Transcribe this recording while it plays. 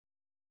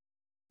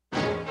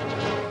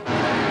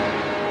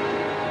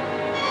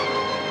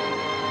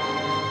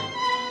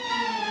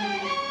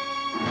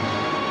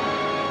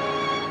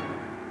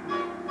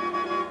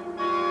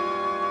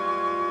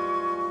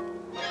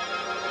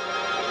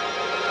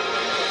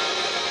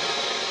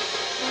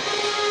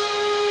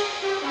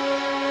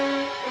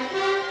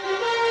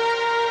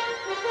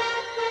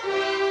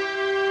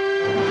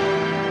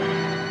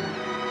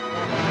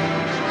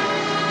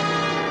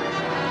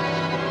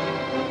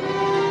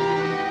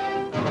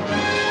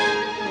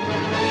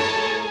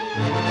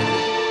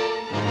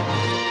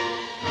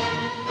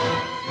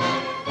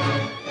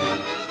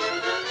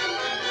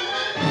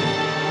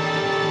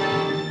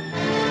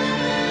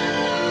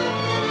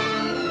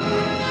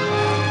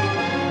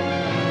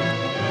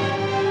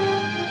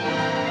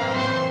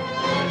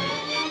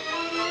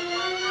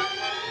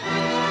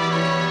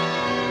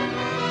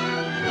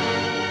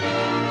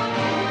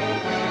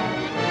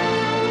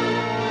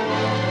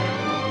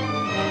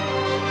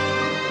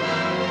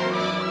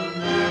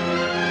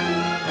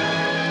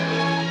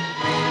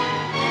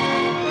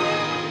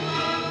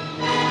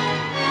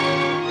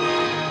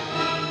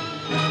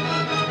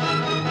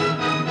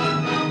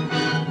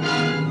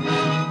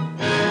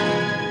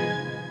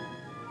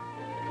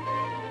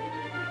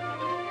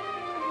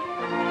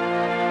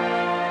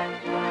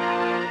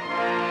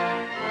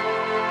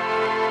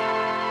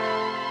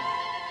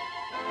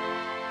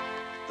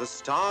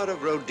Star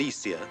of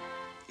Rhodesia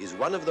is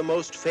one of the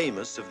most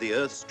famous of the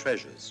Earth's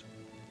treasures.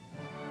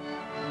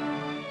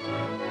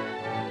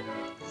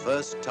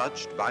 First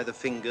touched by the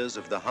fingers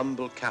of the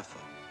humble Kaffir,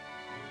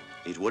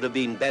 it would have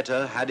been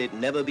better had it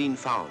never been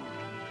found.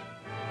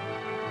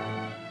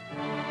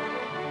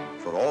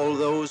 For all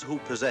those who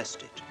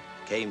possessed it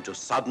came to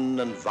sudden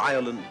and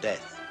violent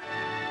death.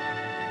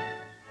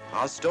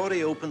 Our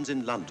story opens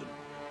in London,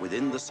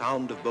 within the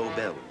sound of Bow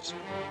Bells.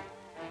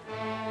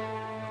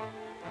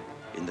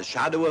 In the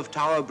shadow of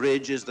Tower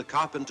Bridge is the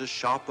carpenter's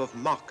shop of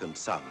Mock and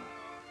Son,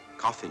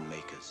 coffin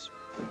makers.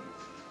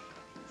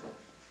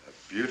 A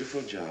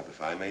beautiful job,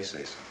 if I may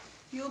say so.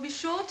 You'll be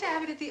sure to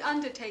have it at the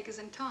undertaker's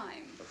in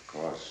time. Of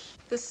course.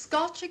 The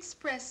Scotch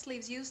Express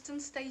leaves Euston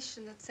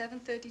Station at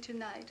 7:30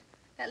 tonight.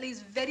 That leaves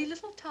very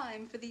little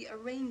time for the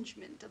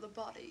arrangement of the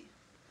body.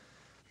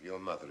 Your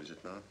mother, is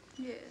it not?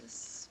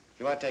 Yes.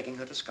 You are taking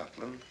her to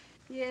Scotland?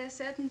 Yes,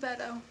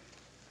 Edinburgh.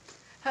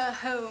 Her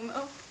home.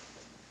 Oh.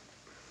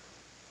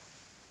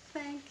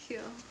 Thank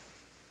you.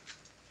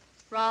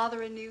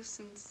 Rather a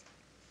nuisance.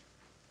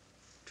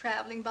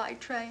 Traveling by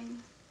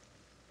train.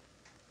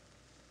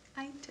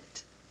 Ain't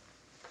it?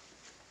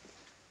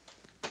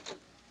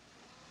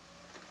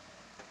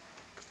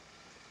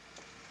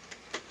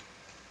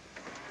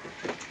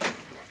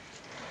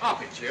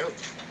 Up it, you.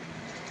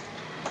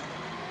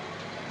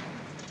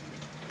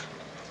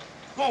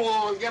 Go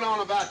on, get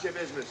on about your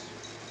business.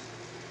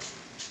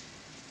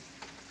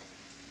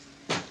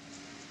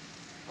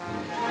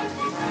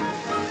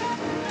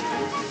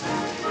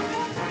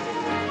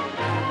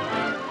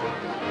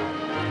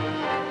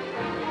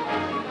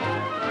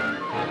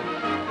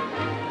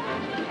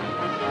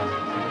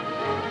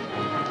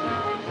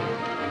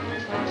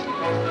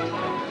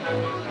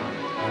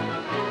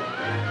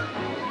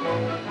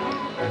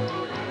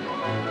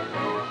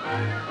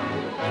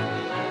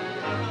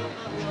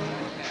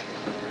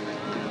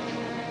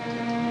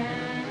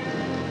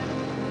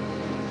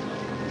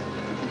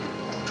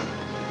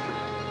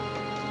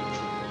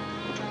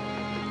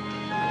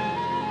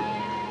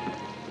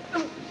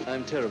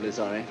 I'm terribly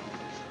sorry.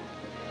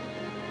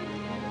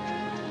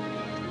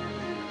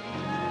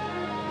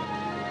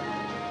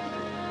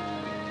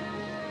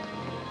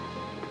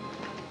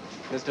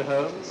 Mr.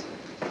 Holmes?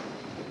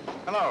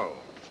 Hello.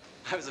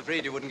 I was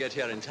afraid you wouldn't get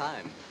here in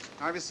time.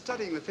 I was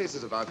studying the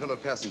faces of our fellow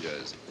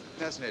passengers.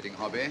 Fascinating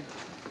hobby,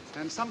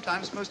 and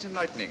sometimes most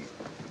enlightening.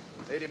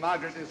 Lady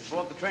Margaret is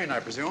aboard the train, I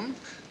presume?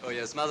 Oh,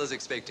 yes, Mother's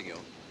expecting you.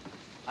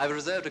 I've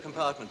reserved a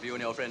compartment for you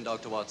and your friend,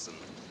 Dr. Watson.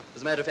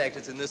 As a matter of fact,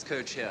 it's in this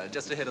coach here,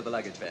 just ahead of the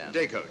luggage van.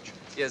 Day coach?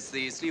 Yes,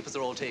 the sleepers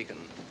are all taken.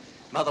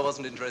 Mother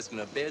wasn't interested in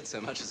a bed so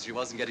much as she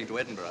wasn't getting to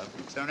Edinburgh.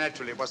 So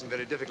naturally, it wasn't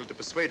very difficult to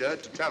persuade her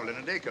to travel in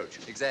a day coach.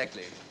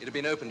 Exactly. It had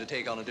been open to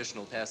take on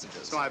additional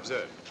passengers. So I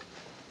observed.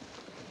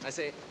 I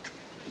say,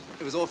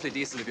 it was awfully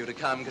decent of you to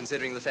come,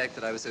 considering the fact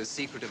that I was so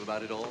secretive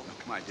about it all.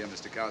 My dear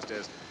Mr.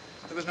 Carstairs,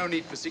 there was no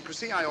need for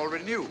secrecy. I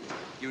already knew.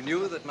 You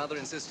knew that Mother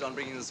insisted on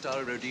bringing the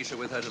Star of Rhodesia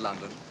with her to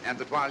London? And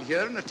that while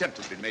here, an attempt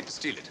has been made to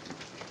steal it.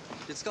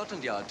 Did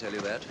Scotland Yard tell you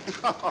that?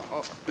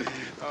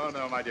 Oh,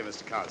 no, my dear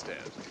Mr.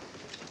 Carstairs.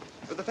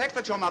 But the fact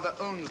that your mother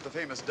owns the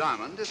famous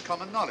diamond is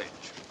common knowledge.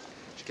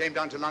 She came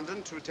down to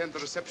London to attend the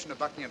reception of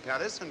Buckingham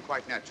Palace and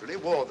quite naturally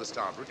wore the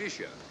Star of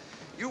Rhodesia.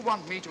 You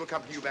want me to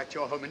accompany you back to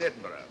your home in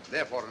Edinburgh.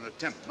 Therefore, an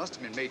attempt must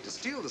have been made to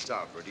steal the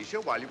Star of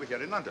Rhodesia while you were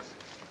here in London.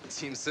 It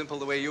seems simple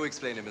the way you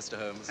explain it, Mr.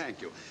 Holmes.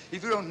 Thank you.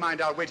 If you don't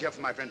mind, I'll wait here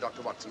for my friend,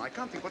 Dr. Watson. I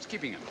can't think what's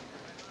keeping him.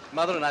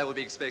 Mother and I will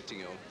be expecting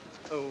you.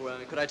 Oh,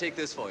 could I take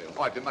this for you?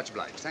 Oh, I'd be much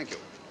obliged. Thank you.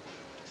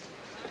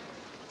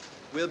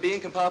 We'll be in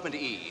compartment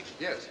E.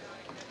 Yes.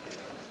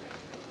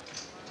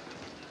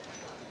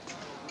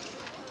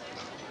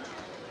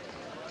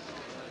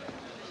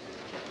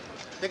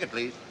 Ticket,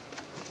 please.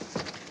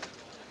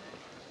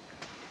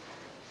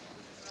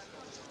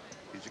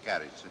 Here's your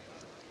carriage, sir.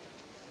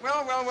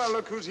 Well, well, well,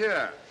 look who's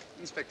here.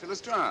 Inspector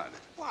Lestrade.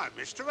 Why,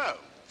 Mr.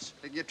 Holmes.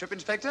 Taking your trip,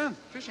 Inspector?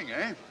 Fishing,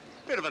 eh?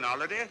 Bit of an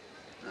holiday.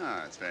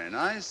 Ah, that's very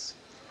nice.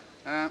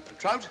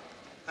 Trout?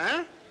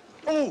 Huh?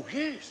 Oh,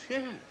 yes,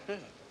 yes.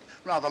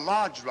 Rather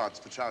large rods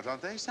for trout,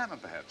 aren't they? Salmon,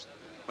 perhaps?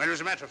 Well,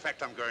 as a matter of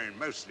fact, I'm going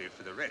mostly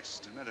for the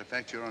rest. As a matter of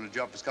fact, you're on a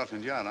job for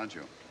Scotland Yard, aren't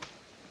you?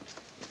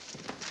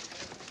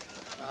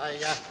 I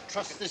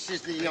trust this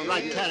is the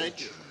right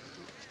carriage.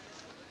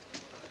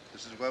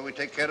 This is where we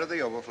take care of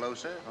the overflow,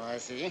 sir. Oh, I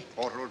see.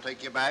 Porter will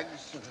take your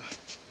bags.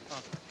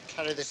 I'll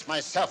carry this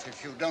myself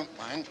if you don't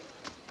mind.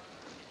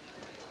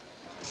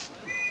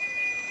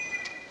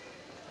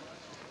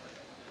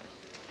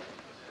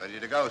 Ready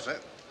to go, sir.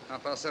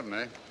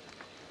 7:30, eh?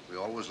 We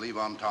always leave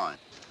on time.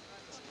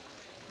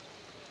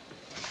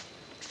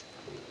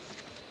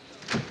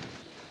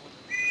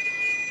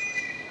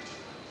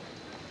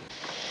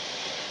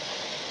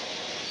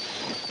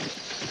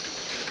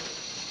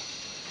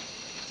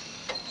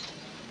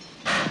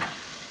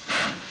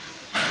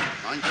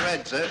 Mind your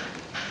head, sir.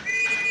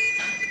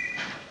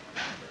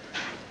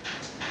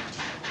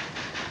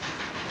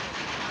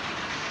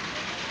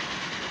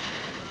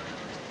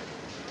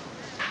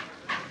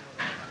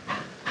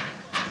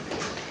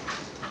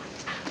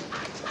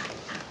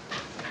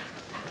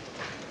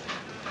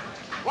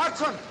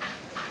 Watson!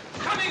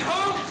 Coming,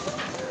 Holmes!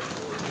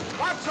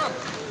 Watson!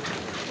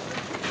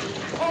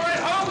 All right,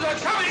 Holmes, I'm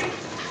coming!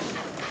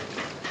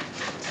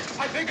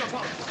 I beg your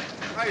pardon.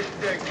 I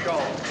beg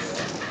your...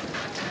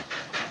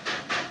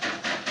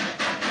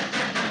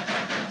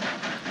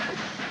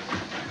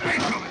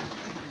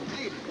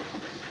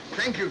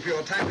 Thank you for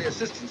your timely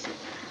assistance.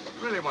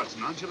 Really,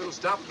 Watson, aren't you a little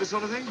stout for this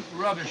sort of thing?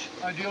 Rubbish.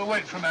 Ideal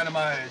weight for a man of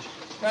my age.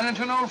 Ran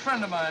into an old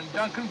friend of mine,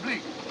 Duncan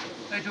Bleak.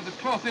 Later of the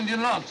 12th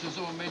Indian Lancers,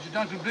 or Major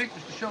Duncan Bleak,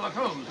 Mr. Sherlock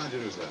Holmes. How do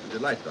you do, sir?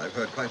 Delighted. I've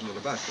heard quite a lot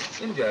about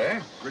you. India,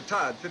 eh?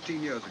 Retired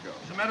 15 years ago.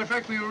 As a matter of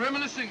fact, we were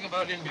reminiscing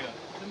about India.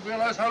 Didn't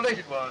realize how late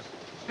it was.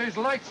 Stays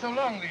light so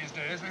long these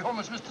days, we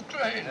almost missed the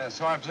train. Yes,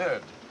 so I've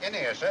heard. In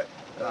here, sir.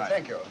 Right.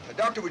 Thank you.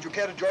 Doctor, would you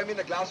care to join me in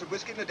a glass of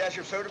whiskey and a dash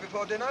of soda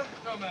before dinner?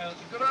 No, man,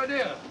 it's a good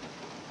idea.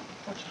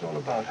 What's it all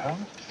about,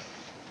 Holmes?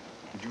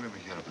 Did you ever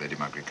hear of Lady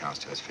Margaret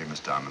Carstairs'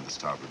 famous diamond, the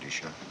Star of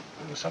Rhodesia?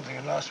 There was something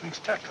in last week's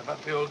text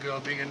about the old girl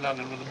being in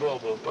London with the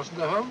bauble, wasn't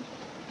there, Holmes?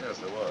 Yes,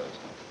 there was.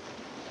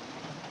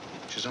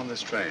 She's on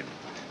this train.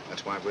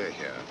 That's why we're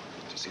here,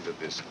 to see that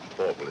this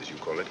bauble, as you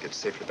call it, gets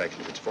safely back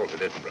into its vault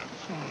at Edinburgh.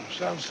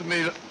 Sounds to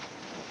me...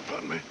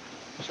 Pardon me.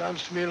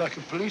 Sounds to me like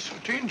a police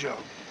routine job.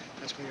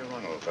 That's where you're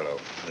wrong, old fellow.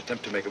 An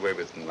attempt to make away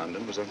with it in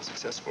London was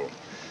unsuccessful.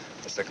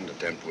 A second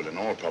attempt will, in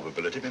all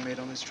probability, be made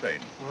on this train.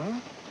 Huh?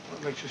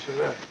 What makes you say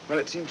that? Well,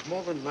 it seems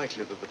more than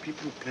likely that the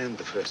people who planned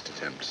the first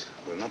attempt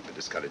will not be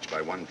discouraged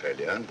by one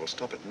failure and will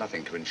stop at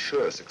nothing to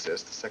ensure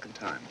success the second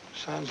time.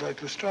 Sounds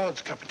like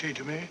Lestrade's cup of tea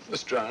to me.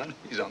 Lestrade?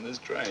 He's on this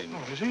train.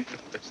 Oh, is he?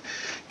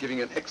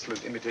 Giving an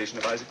excellent imitation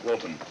of Isaac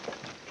Walton.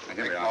 And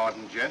here we are.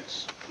 Pardon,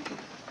 gents.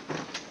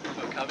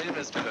 So come in,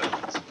 Mr.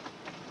 Holmes.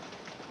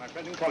 My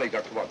friend and colleague,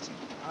 Dr. Watson.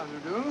 How do you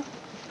do?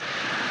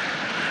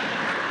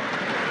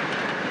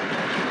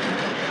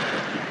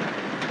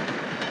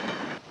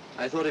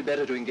 I thought it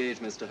better to engage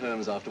Mr.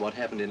 Holmes after what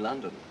happened in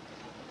London.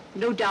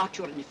 No doubt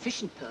you're an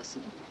efficient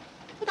person,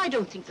 but I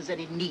don't think there's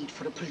any need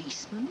for a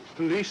policeman.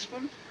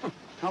 Policeman?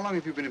 How long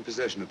have you been in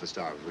possession of the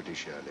Star of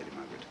Rhodesia, Lady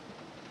Margaret?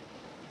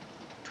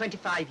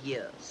 25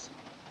 years.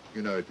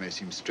 You know, it may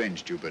seem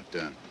strange to you, but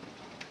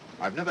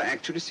I've never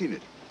actually seen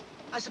it.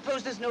 I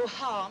suppose there's no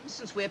harm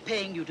since we're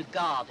paying you to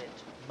guard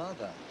it.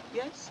 Mother.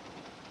 Yes?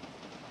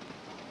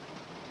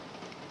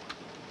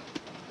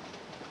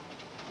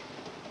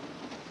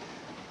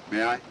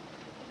 May I?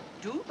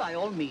 Do, by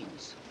all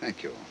means.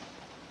 Thank you.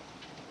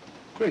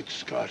 Great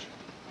Scott.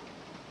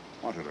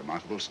 What a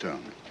remarkable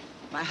stone.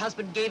 My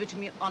husband gave it to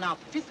me on our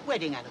 5th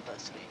wedding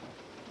anniversary.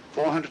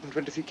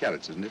 423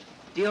 carats, isn't it?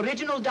 The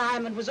original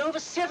diamond was over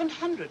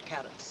 700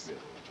 carats.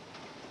 Really?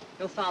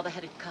 Your father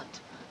had it cut,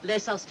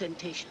 less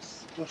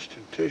ostentatious.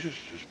 Ostentatious,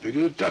 as big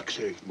as a duck's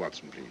egg.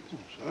 Watson, please.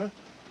 Oh, sir?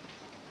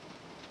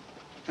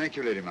 Thank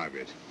you, Lady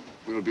Margaret.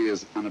 We'll be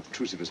as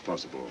unobtrusive as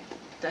possible.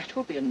 That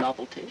will be a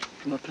novelty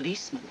from a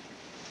policeman.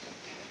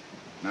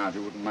 Now, if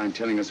you wouldn't mind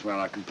telling us where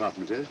our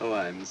compartment is. Oh,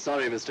 I'm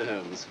sorry, Mr.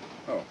 Holmes.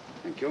 Oh,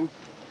 thank you.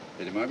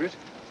 Lady Margaret?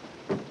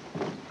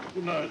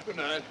 Good night. Good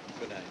night.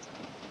 Good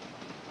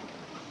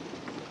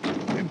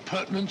night.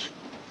 Impertinence.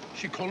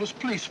 She called us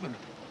policemen.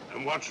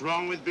 And what's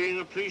wrong with being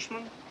a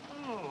policeman?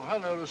 Oh,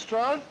 hello,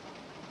 Lestrade.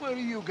 Where are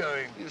you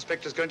going? The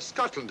inspector's going to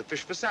Scotland to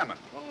fish for salmon.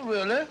 Oh,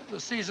 really? The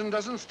season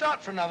doesn't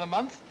start for another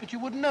month, but you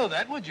wouldn't know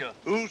that, would you?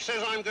 Who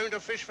says I'm going to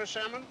fish for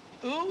salmon?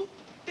 Who?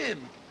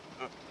 Him.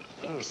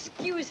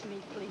 Excuse me,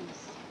 please.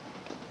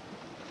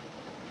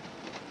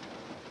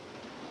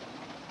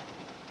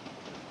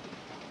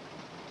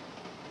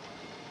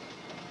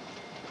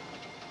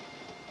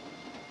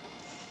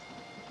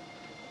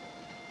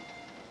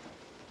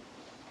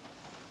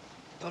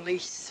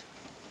 Police.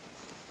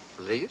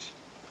 Police?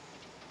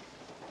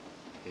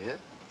 Here?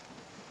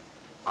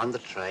 On the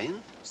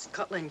train?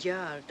 Scotland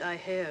Yard, I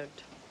heard.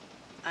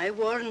 I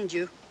warned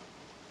you.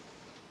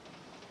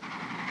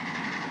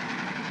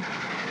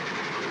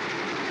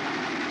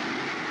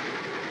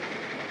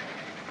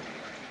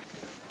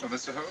 Oh,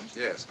 Mr. Holmes?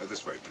 Yes.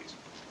 This way, please.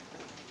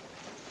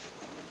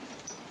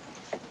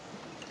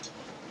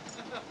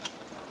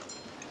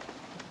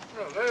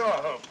 Oh, there you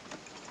are, Holmes.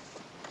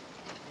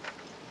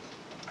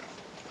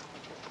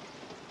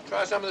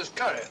 Try some of this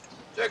curry.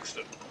 It's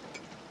excellent.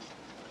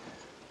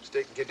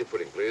 Steak and kidney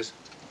pudding, please.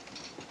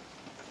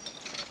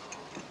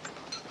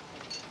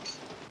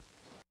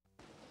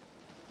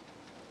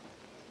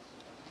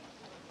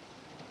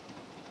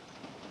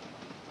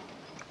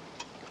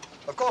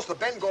 Of course, the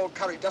Bengal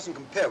curry doesn't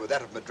compare with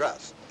that of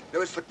Madras.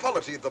 No, it's the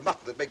quality of the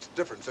mutton that makes the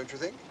difference, don't you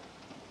think?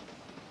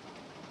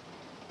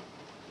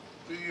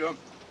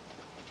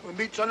 The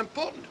meat's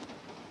unimportant.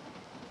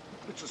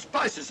 It's the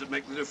spices that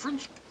make the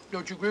difference.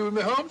 Don't you agree with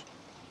me, Holmes?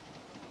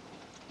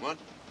 What?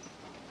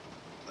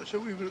 I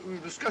said we were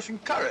discussing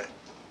curry.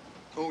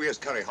 Oh, yes,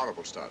 curry,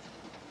 horrible stuff.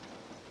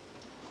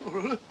 Oh,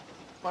 really?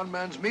 One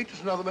man's meat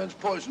is another man's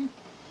poison.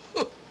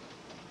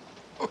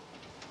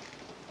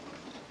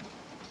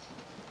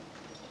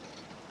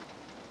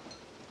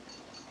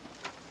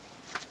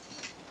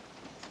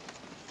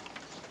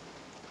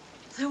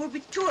 There will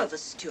be 2 of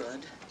us,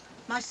 steward.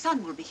 My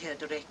son will be here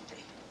directly.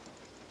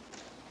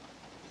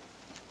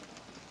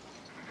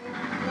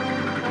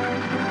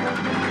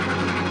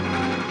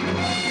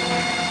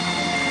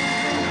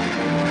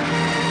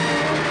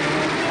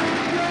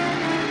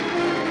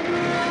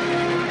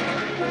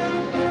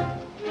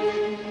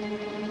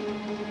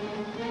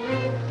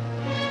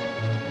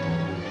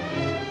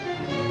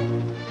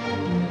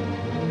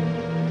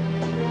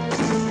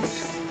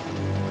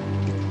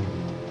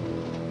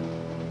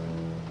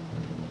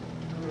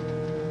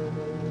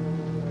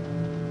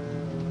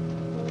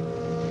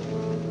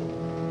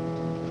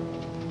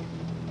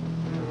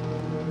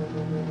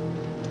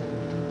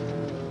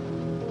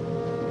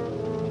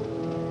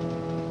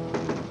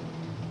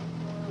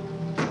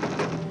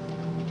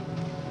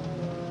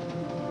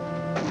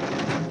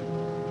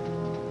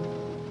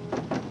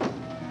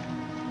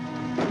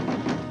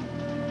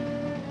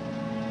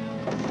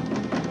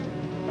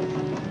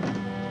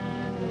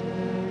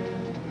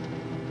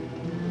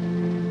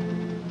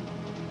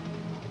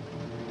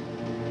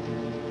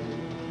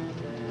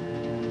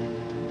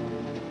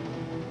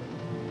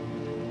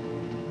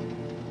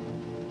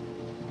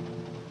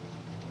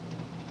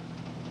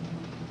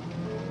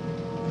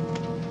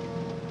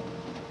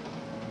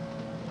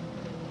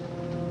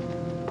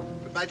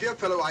 my dear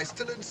fellow, I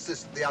still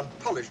insist the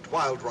unpolished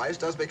wild rice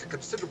does make a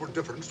considerable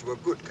difference to a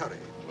good curry.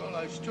 Well,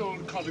 I still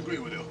can't agree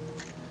with you.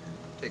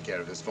 Take care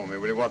of this for me,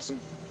 will you, Watson?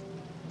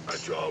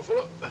 That's all,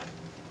 fella.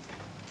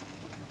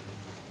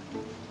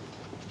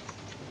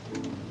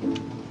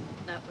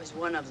 That was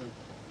one of them.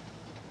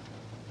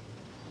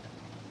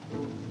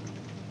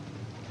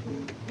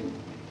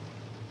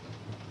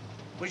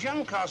 Was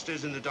young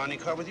Carstairs in the dining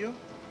car with you?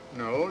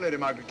 No, Lady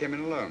Margaret came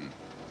in alone.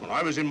 Well,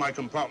 I was in my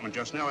compartment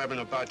just now having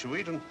a bite to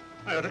eat, and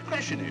I heard a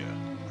crash in here.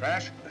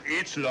 Crash?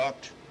 It's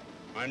locked.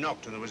 I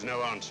knocked and there was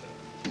no answer.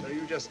 So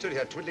you just stood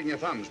here twiddling your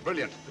thumbs.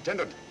 Brilliant.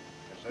 Attendant,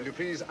 will you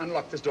please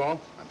unlock this door?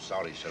 I'm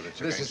sorry, sir. It's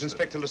This is against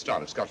Inspector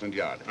Lestrade of Scotland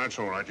Yard. That's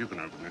all right. You can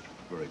open it.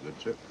 Very good,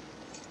 sir.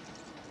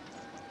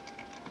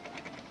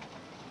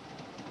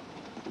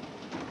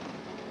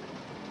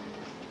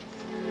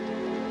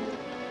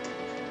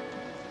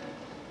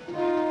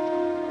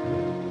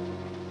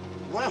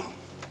 Well.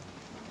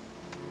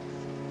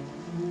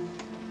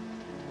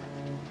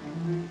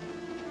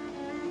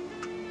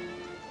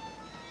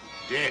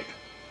 Dead.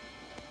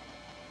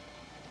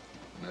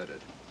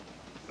 Murdered.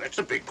 That's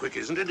a bit quick,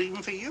 isn't it,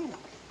 even for you?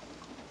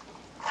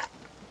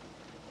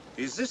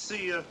 Is this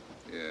the,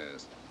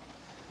 Yes.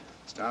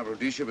 Star of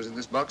Rhodesia was in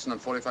this box not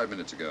 45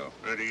 minutes ago.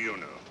 How do you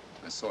know?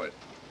 I saw it.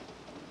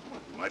 Well,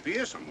 it might be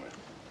here somewhere.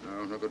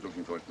 No, no good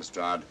looking for it,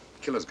 Lestrade.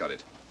 Killer's got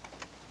it.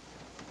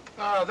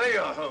 Ah, there you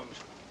are, Holmes.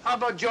 How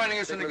about joining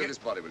us Take in a the look at this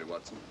body, will you,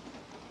 Watson?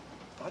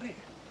 Body?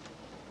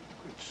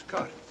 Good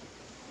Scott.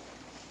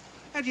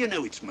 How do you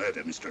know it's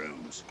murder, Mr.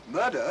 Holmes?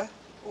 Murder?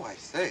 Oh, I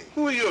say.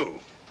 Who are you?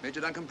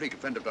 Major Duncan Bleak, a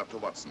friend of Dr.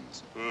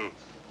 Watson's. Oh.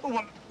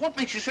 Well, what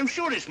makes you so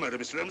sure it's murder,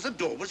 Mr. Holmes? The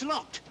door was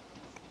locked.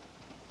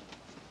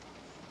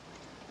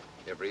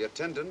 Every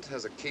attendant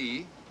has a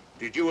key.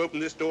 Did you open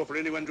this door for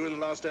anyone during the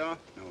last hour?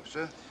 No,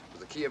 sir. Was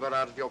the key ever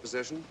out of your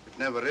possession? It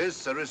never is,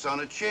 sir. It's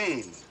on a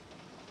chain.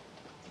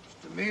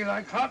 To me,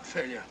 like heart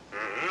failure.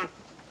 Uh-huh.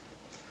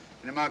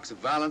 Any marks of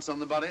violence on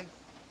the body?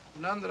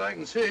 None that I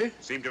can see.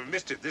 Seemed to have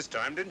missed it this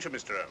time, didn't you,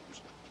 Mr.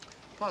 Holmes?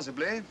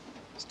 Possibly.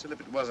 Still,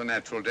 if it was a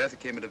natural death, it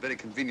came at a very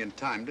convenient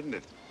time, didn't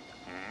it?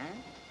 Hmm?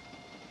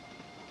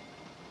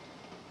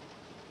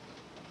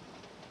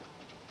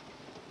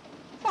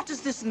 What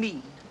does this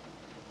mean?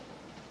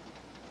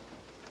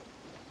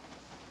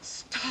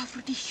 Star of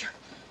Rhodesia.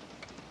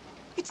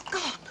 It's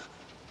gone.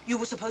 You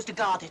were supposed to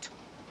guard it.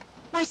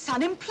 My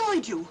son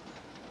employed you.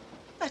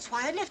 That's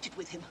why I left it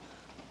with him.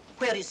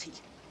 Where is he?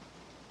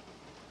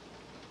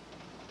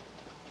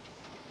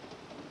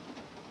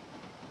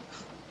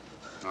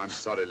 I'm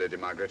sorry, Lady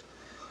Margaret.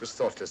 It was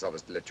thoughtless of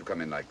us to let you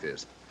come in like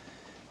this.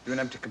 You an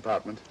empty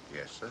compartment?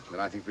 Yes, sir. Then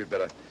I think we'd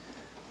better,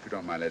 if you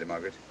don't mind, Lady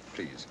Margaret,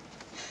 please.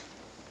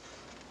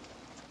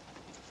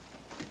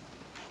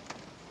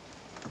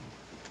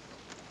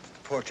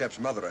 Poor chap's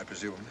mother, I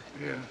presume.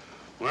 Yeah.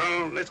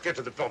 Well, let's get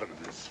to the bottom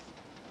of this.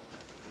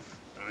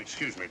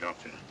 Excuse me,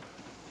 Doctor.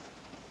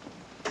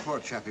 Poor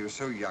chap, he was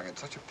so young. It's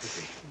such a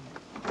pity.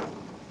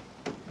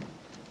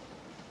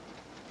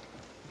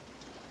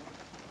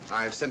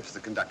 I've sent for the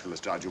conductor,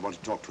 Lestrade. You want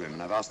to talk to him,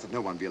 and I've asked that no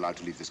one be allowed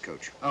to leave this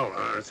coach.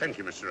 Oh, thank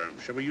you, Mr.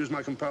 Holmes. Shall we use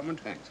my compartment?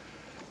 Thanks.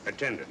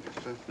 Attendant,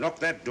 sir. Lock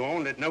that door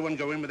and let no one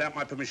go in without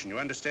my permission. You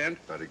understand?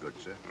 Very good,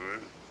 sir. All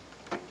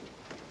right.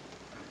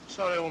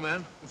 Sorry, old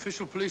man.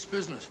 Official police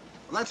business.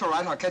 Well, that's all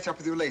right. I'll catch up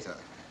with you later.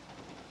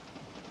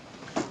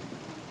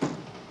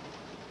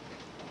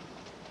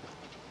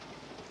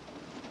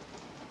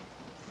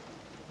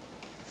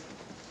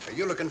 Are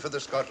you looking for the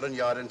Scotland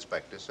Yard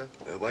inspector, sir?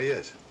 Why,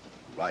 yes.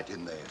 Right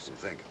in there, sir.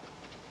 Thank you.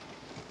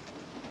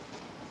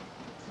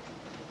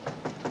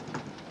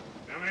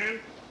 Come in.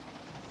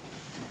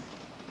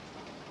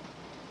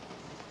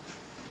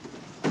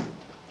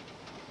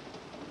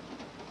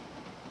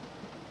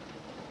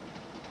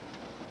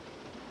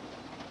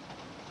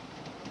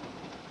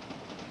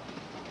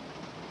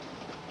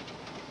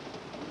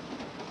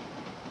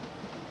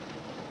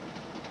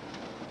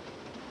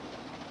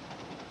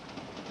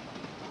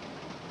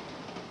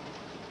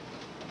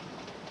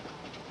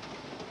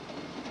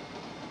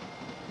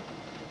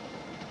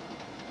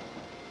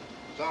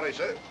 Sorry,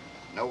 sir.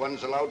 No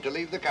one's allowed to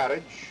leave the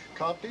carriage.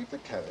 Can't leave the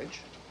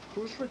carriage?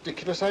 Whose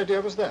ridiculous idea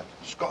was that?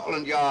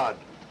 Scotland Yard.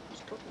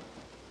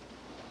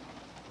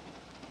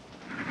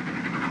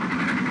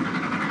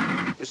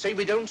 You say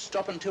we don't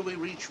stop until we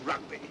reach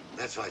Rugby.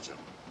 That's right, sir.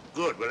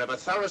 Good. We'll have a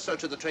thorough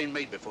search of the train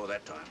made before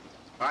that time.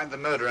 Find the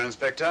murderer,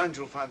 Inspector, and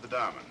you'll find the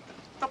diamond.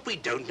 But we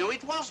don't know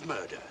it was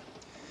murder.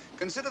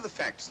 Consider the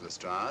facts,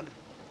 Lestrade.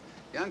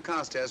 Young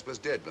Carstairs was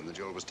dead when the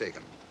jewel was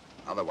taken.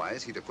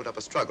 Otherwise, he'd have put up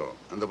a struggle,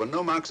 and there were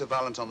no marks of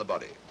violence on the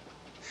body.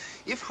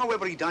 If,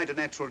 however, he died a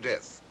natural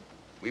death,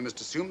 we must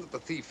assume that the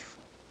thief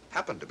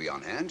happened to be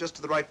on hand just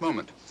at the right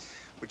moment,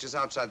 which is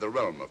outside the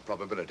realm of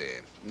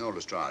probability. No,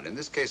 Lestrade, in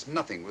this case,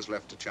 nothing was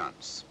left to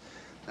chance.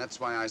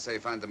 That's why I say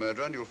find the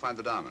murderer and you'll find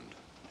the diamond.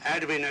 How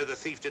do we know the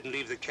thief didn't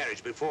leave the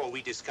carriage before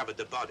we discovered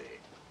the body?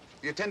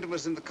 The attendant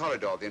was in the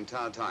corridor the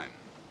entire time,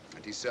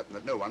 and he's certain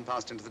that no one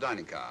passed into the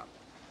dining car.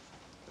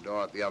 The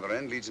door at the other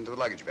end leads into the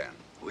luggage van.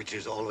 Which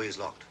is always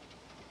locked.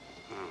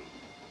 Oh.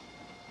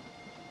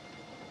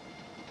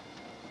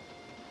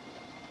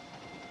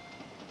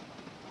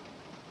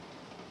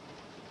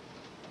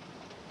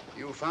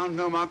 You found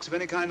no marks of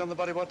any kind on the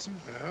body, Watson?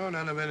 No,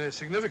 none of any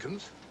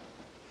significance.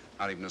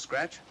 Not even a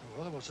scratch?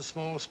 Well, there was a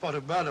small spot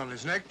of blood on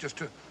his neck,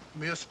 just a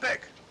mere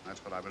speck.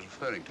 That's what I was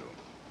referring to.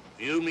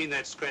 You mean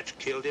that scratch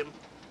killed him?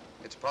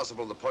 It's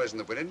possible the poison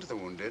that went into the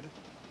wound did.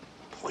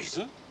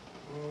 Poison?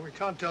 Well, we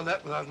can't tell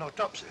that without an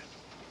autopsy.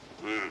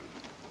 Hmm.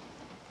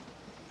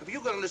 Have you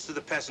got a list of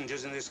the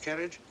passengers in this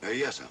carriage?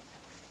 Yes, sir.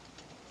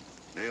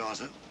 There you are,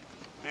 sir.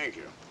 Thank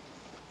you.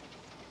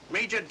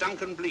 Major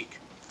Duncan Bleak.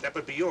 That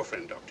would be your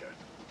friend, Doctor.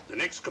 The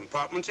next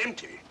compartment's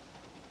empty.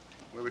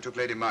 Where we took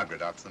Lady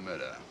Margaret after the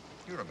murder.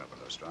 You remember,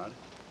 Lestrade.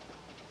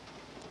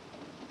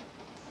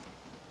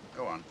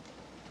 Go on.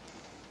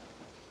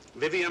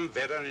 Vivian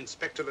Vedder,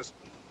 Inspector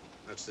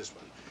That's this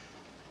one.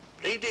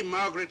 Lady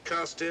Margaret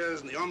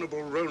Carstairs and the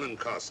Honorable Roland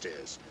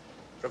Carstairs.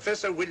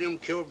 Professor William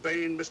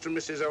Kilbane, Mr. and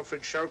Mrs.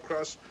 Alfred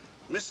Shawcross,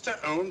 Mr.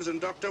 Holmes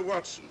and Dr.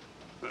 Watson.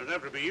 Well,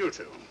 that would be you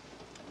two.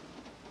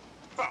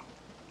 Well,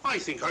 I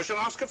think I shall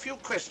ask a few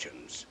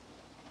questions.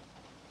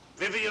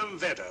 Vivian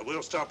Vedder.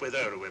 We'll start with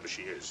her, whoever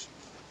she is.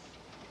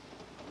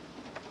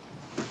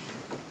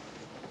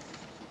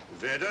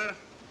 Vedder,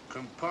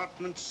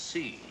 compartment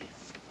C.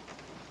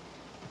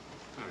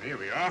 Oh, here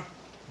we are.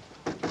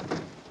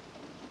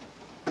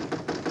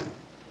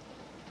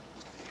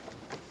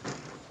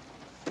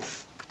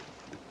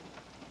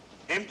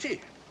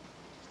 Empty.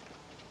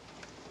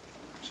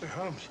 Sir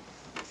Holmes,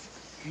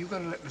 are you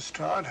going to let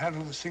Lestrade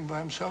handle this thing by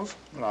himself?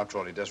 Well, after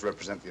all, he does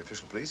represent the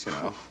official police, you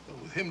know. Well,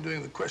 with him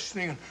doing the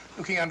questioning and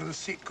looking under the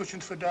seat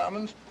cushions for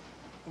diamonds,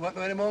 we won't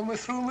know any more when we're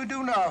through than we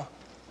do now.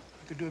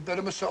 I could do it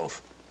better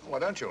myself. Why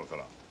don't you, old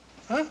fellow?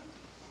 Huh?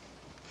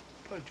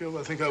 By Jove,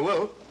 I think I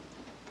will.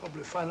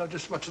 Probably find out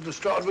just as much as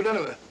Lestrade would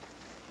anyway.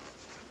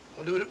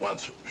 I'll do it at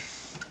once. Oh,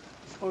 yes,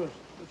 that's where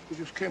we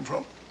just came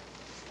from.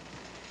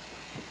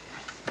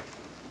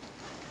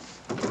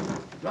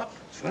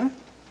 Locked, sir?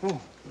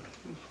 Oh,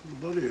 the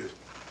body is.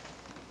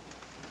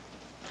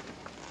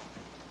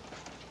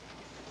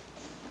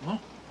 Huh?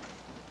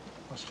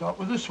 I'll start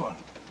with this one.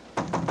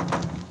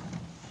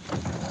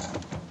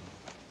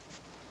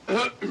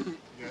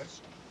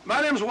 Yes?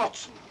 My name's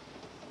Watson.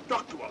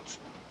 Dr.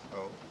 Watson.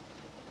 Oh.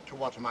 To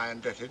what am I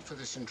indebted for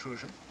this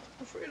intrusion?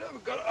 I'm afraid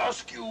I've got to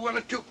ask you one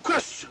or two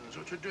questions.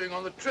 What you're doing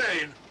on the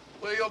train,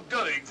 where you're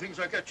going, things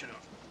like that, you know.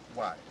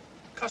 Why?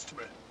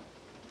 Customary.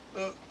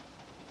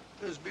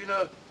 There's been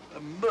a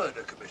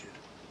murder committed.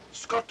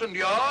 Scotland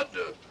Yard,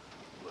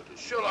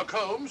 Sherlock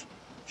Holmes.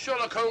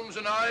 Sherlock Holmes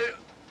and I...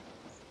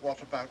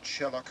 What about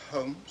Sherlock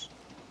Holmes?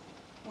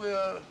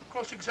 We're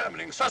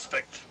cross-examining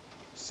suspects.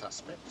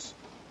 Suspects?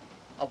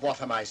 Of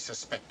what am I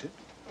suspected?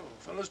 Oh,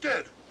 fellow's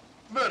dead.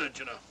 Murdered,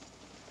 you know.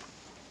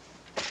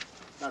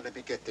 Now, let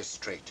me get this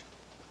straight.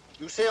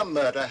 You say a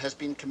murder has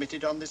been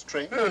committed on this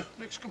train?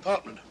 Next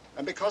compartment.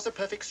 And because a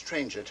perfect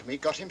stranger to me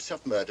got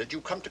himself murdered,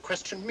 you come to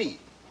question me?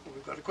 Well,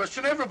 we've got to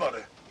question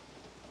everybody.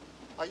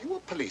 Are you a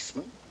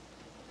policeman?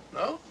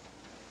 No.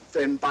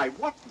 Then by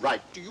what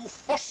right do you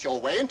force your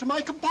way into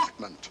my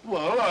compartment?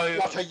 Well,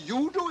 What are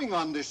you doing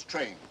on this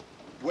train?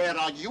 Where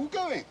are you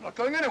going? Not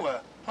going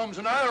anywhere. Holmes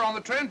and I are on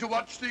the train to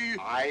watch the...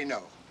 I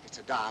know. It's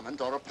a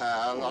diamond or a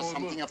pearl or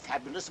something of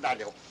fabulous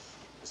value.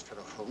 This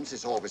fellow Holmes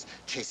is always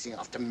chasing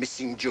after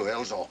missing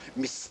jewels or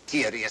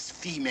mysterious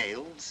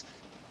females.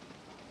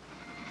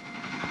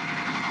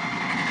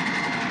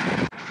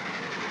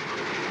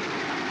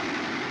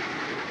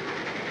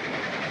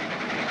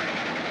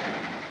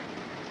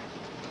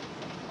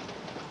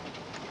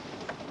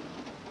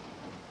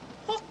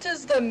 What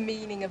is the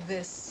meaning of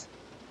this?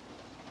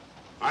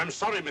 I'm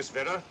sorry, Miss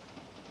Vedder,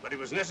 but it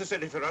was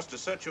necessary for us to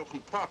search your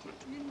compartment.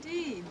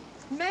 Indeed.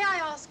 May I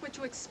ask what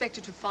you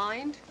expected to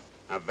find?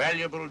 A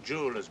valuable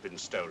jewel has been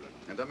stolen.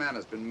 And a man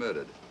has been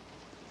murdered.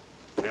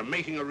 We're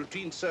making a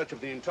routine search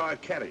of the entire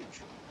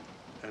carriage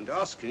and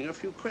asking a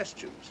few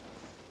questions.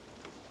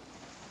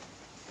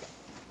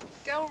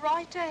 Go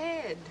right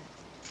ahead.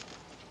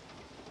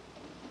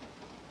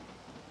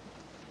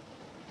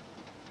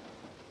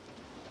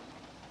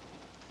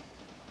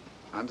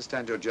 I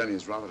understand your journey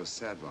is rather a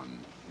sad one.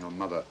 Your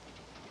mother...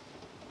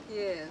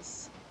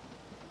 Yes.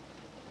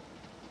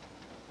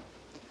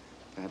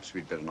 Perhaps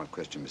we'd better not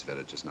question Miss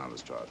Vedder just now,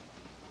 Lestrade.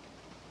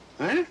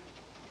 Eh?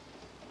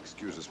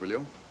 Excuse us, will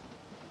you?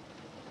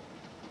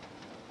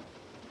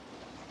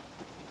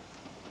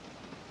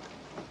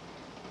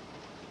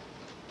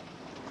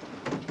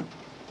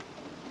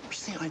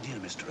 What's the idea,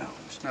 Mr.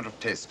 Holmes? Matter of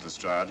taste,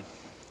 Lestrade.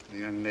 The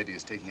young lady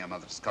is taking her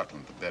mother to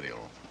Scotland for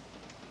burial.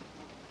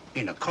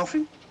 In a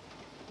coffin?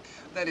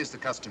 That is the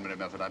customary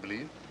method, I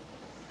believe.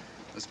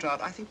 Lestrade,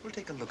 I think we'll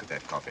take a look at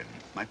that coffin.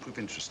 Might prove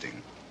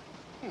interesting.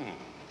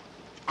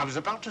 I was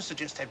about to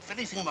suggest that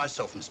very thing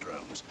myself, Mr.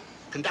 Holmes.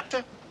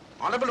 Conductor,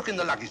 I'll have a look in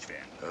the luggage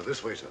van.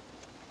 This way, sir.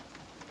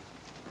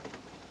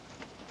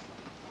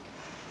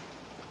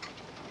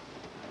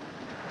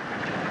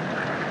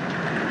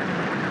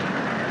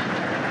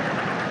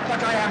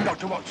 But I am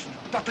Dr. Watson.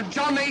 Dr.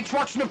 John H.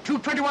 Watson of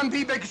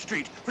 221B Baker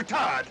Street.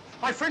 Retired.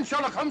 My friend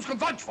Sherlock Holmes can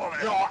vouch for me.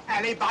 Your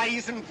alibi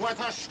isn't worth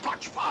a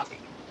Scotch party.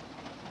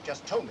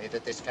 just told me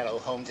that this fellow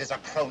Holmes is a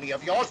crony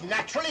of yours.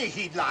 Naturally,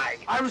 he'd lie.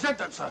 I resent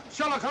that, sir.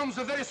 Sherlock Holmes is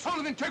the very soul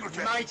of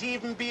integrity. Might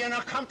even be an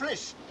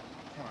accomplice.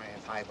 Why,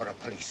 if I were a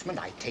policeman,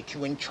 I'd take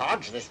you in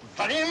charge this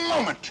very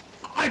moment.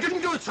 I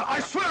didn't do it, sir. I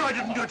swear I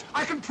didn't do it.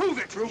 I can prove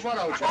it. Prove what,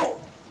 Ojo? Oh,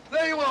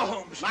 there you are,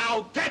 Holmes.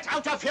 Now get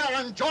out of here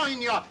and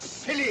join your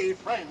silly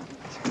friends.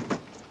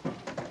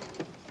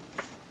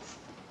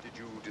 Did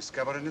you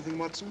discover anything,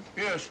 Watson?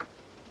 Yes.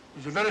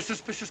 He's a very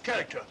suspicious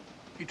character.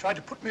 He tried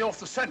to put me off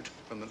the scent.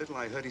 From the little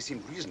I heard, he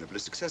seemed reasonably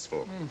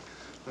successful.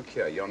 Look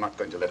here, you're not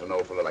going to let an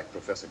old fellow like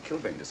Professor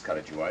Kilbane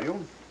discourage you, are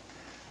you?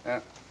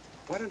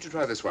 Why don't you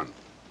try this one?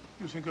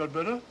 You think I'd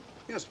better?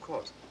 Yes, of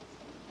course.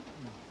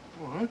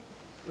 All right.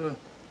 Do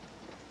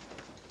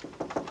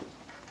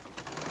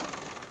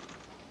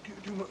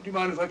you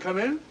mind if I come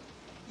in?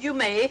 You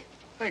may.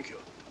 Thank you.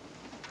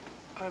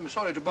 I'm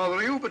sorry to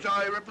bother you, but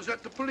I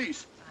represent the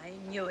police. I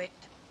knew it.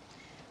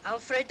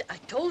 Alfred, I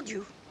told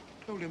you.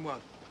 Told him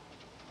what?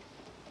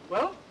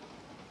 Well?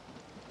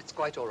 It's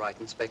quite all right,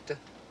 Inspector.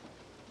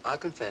 I'll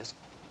confess.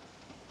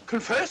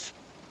 Confess?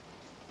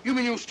 You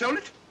mean you stole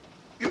it?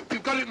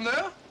 You've got it in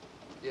there?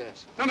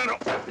 Yes. No.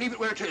 Leave it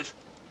where it is.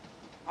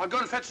 I'll go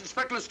and fetch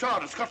Inspector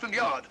Lestrade at Scotland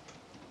Yard.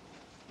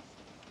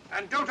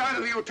 And don't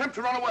either of you attempt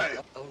to run away.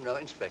 Oh, no,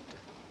 Inspector.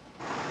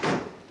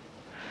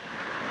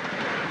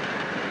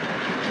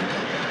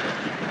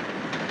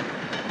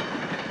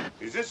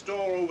 Is this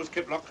door always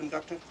kept locked,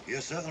 Conductor?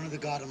 Yes, sir. Only the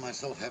guard and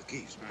myself have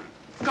keys.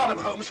 Got him,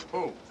 Holmes.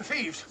 Who? The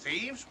thieves.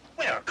 Thieves?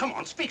 Where? Come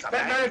on, speak up.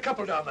 That married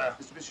couple down there.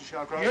 Mr.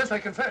 Shallcross? Yes, I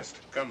confessed.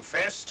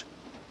 Confessed?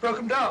 Broke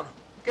them down.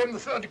 Gave them the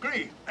third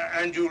degree.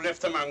 And you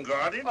left them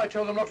unguarded? I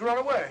told them not to run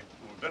away.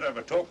 We'd better have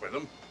a talk with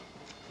them.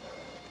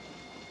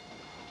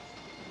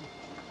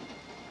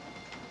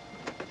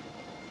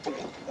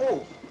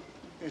 Oh,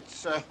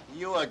 it's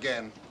you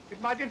again.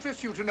 It might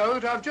interest you to know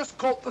that I've just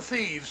caught the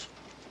thieves.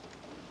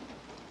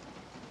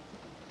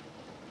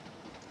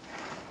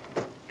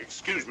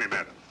 Excuse me,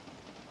 madam.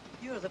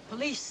 You're the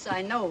police,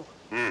 I know.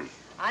 Hmm.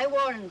 I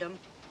warned him,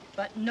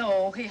 but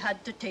no, he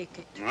had to take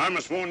it. I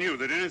must warn you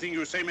that anything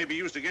you say may be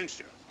used against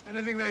you.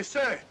 Anything they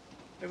say.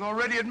 They've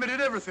already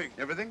admitted everything.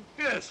 Everything?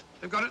 Yes,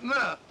 they've got it in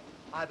there.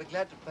 I'd be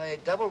glad to pay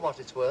double what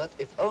it's worth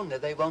if only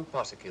they won't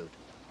prosecute.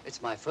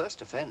 It's my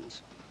first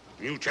offense.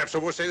 You chaps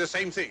always say the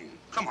same thing.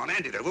 Come on,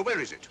 hand it over. Where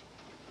is it?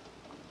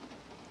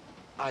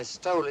 I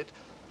stole it.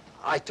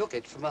 I took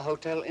it from a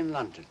hotel in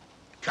London.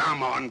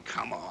 Come on,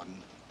 come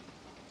on.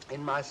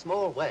 In my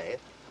small way,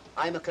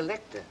 I'm a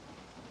collector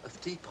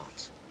of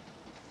teapots.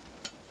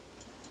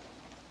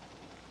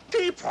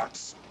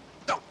 Teapots?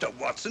 Dr.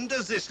 Watson,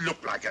 does this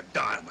look like a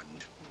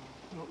diamond?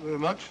 Not very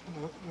much,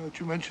 now that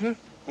you mention it.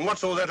 And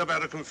what's all that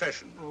about a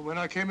confession? Well, when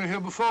I came in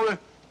here before,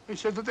 they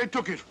said that they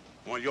took it.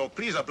 Well, you'll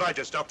please oblige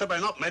us, Doctor, by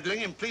not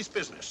meddling in police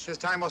business. His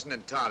time wasn't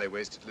entirely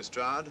wasted,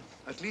 Lestrade.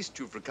 At least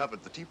you've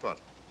recovered the teapot.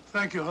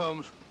 Thank you,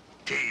 Holmes.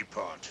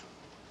 Teapot.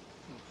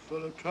 The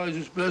fellow tries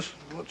his best.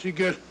 What's he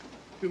get?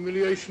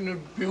 Humiliation and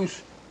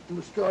abuse from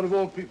the start of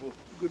all people.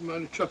 A good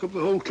man to chuck up the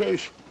whole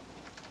case.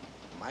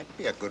 Might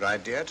be a good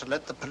idea to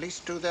let the police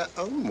do their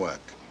own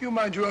work. You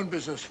mind your own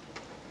business.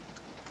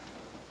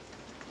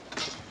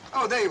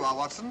 Oh, there you are,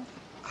 Watson.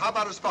 How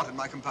about a spot in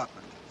my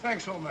compartment?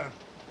 Thanks, old man.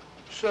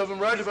 Serve him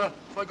right if I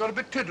got a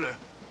bit tiddler.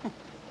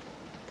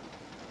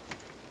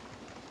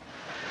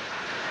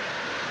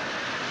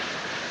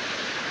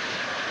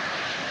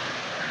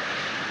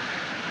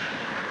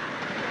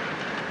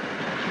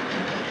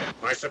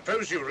 I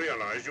suppose you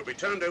realize you'll be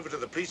turned over to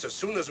the police as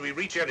soon as we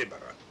reach Edinburgh.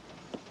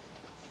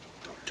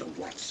 Dr.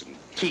 Watson,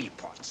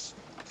 teapots.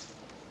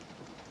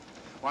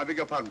 Oh, I beg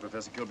your pardon,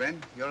 Professor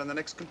Kilbane. You're in the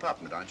next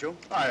compartment, aren't you?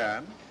 I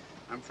am.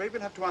 I'm afraid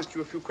we'll have to ask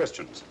you a few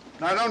questions.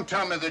 Now, don't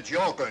tell me that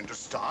you're going to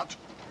start.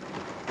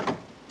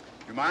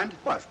 You mind?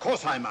 Why, of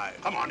course I mind.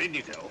 Come on, in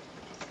you go.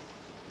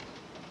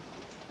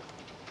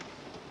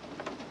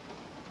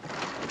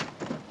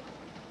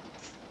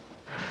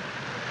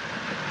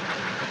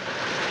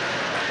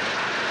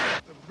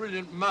 A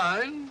brilliant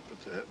mind,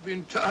 but there have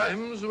been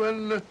times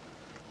when...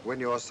 When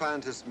your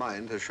scientist's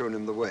mind has shown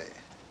him the way.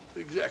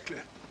 Exactly.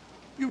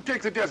 You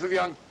take the death of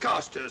young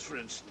Carstairs, for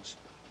instance.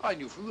 I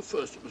knew from the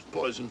first it was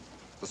poison.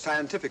 The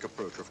scientific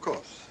approach, of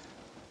course.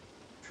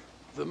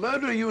 The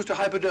murderer used a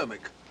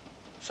hypodermic.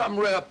 Some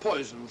rare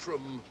poison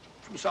from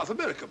South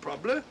America,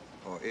 probably.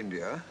 Or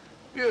India.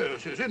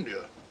 Yes,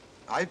 India.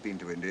 I've been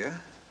to India.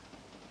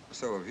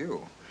 So have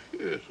you.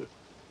 Yes.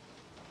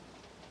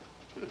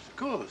 Yes, of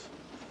course.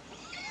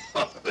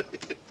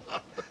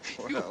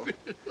 Well,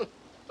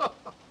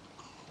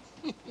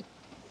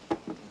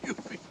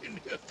 You've been in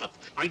here.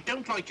 I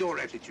don't like your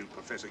attitude,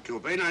 Professor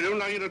Kilbane. I don't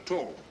like it at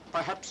all.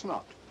 Perhaps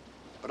not.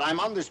 But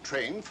I'm on this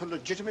train for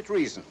legitimate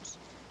reasons.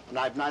 And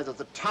I've neither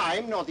the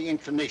time nor the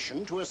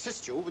inclination to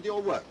assist you with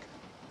your work.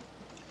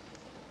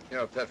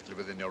 You're perfectly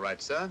within your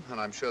rights, sir, and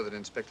I'm sure that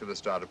Inspector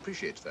Lestrade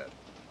appreciates that.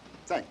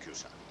 Thank you,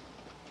 sir.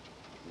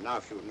 Now,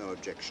 if you've no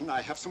objection,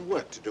 I have some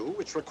work to do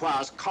which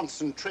requires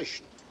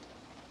concentration.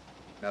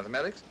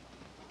 Mathematics?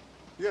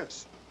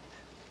 Yes.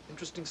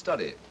 Interesting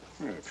study.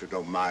 If you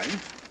don't mind.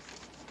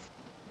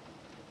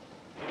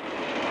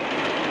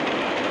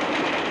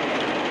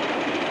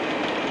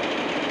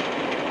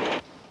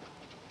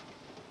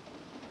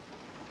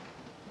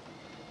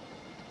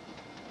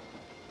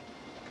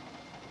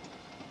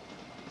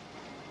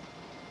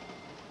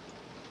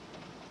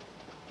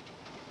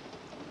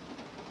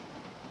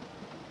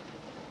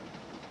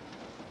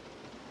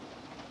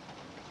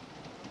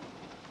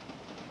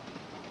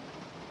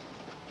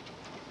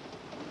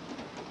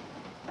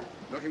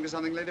 Looking for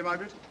something, Lady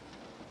Margaret?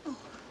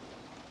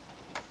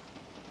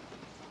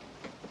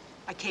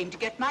 I came to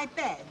get my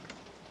bag.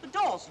 The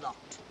door's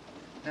locked.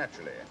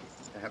 Naturally.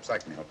 Perhaps I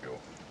can help you.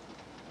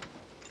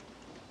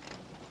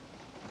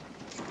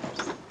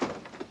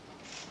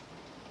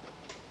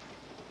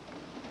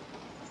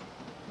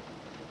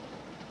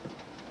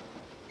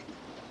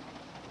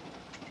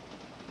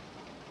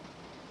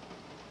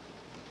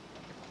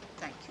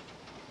 Thank you.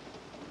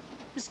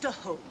 Mr.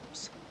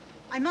 Holmes,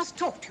 I must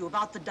talk to you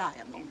about the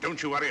diamond. Oh,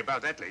 don't you worry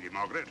about that, Lady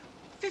Margaret.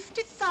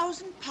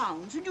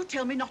 £50,000 and you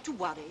tell me not to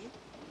worry?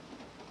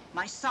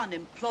 My son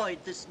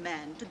employed this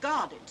man to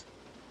guard it,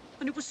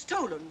 and it was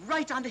stolen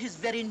right under his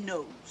very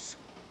nose.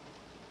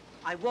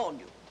 I warn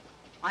you,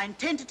 I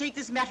intend to take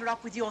this matter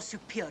up with your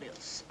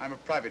superiors. I'm a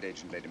private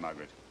agent, Lady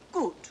Margaret.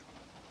 Good.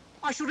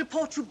 I shall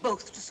report you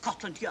both to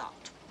Scotland Yard.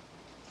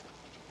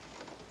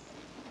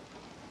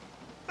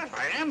 But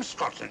I am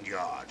Scotland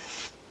Yard.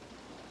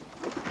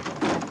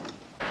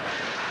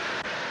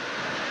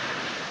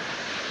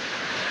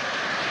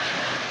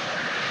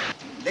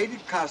 Lady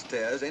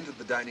Carstairs entered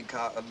the dining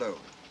car alone.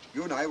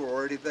 You and I were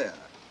already there.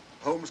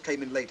 Holmes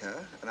came in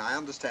later, and I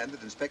understand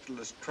that Inspector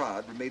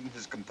Lestrade remained in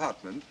his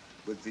compartment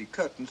with the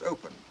curtains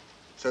open,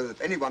 so that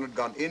if anyone had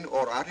gone in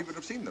or out, he would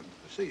have seen them.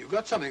 See, you've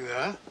got something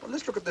there. Well,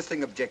 let's look at this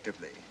thing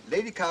objectively.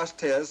 Lady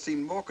Carstairs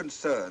seemed more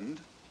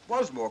concerned,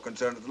 was more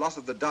concerned at the loss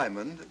of the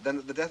diamond than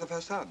at the death of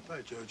her son.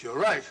 By George, you're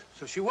right.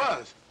 So she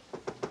was.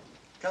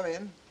 Come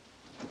in.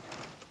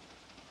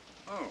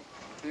 Oh,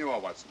 here you are,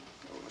 Watson.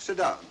 Oh, sit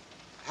down.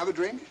 Have a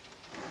drink?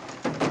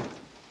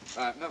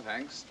 No,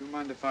 thanks. Do you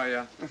mind if I,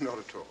 Not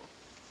at all.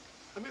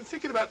 I've been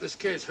thinking about this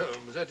case,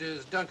 Holmes. That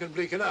is, Duncan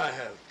Bleak and I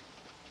have.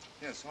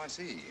 Yes, so I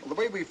see. Well, the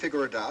way we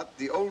figure it out,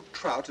 the old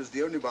trout is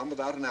the only one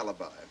without an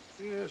alibi.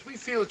 Yes, we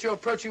feel that you're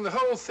approaching the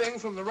whole thing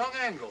from the wrong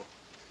angle.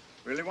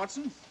 Really,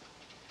 Watson?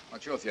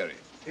 What's your theory?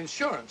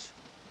 Insurance.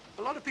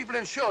 A lot of people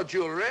insure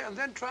jewelry and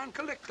then try and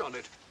collect on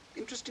it.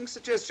 Interesting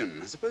suggestion.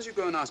 I suppose you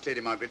go and ask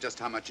Lady Margaret just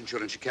how much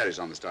insurance she carries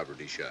on the Star of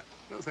Rhodesia.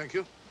 No, thank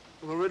you.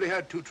 We've already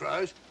had 2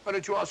 tries. Why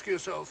don't you ask her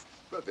yourself?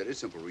 For a very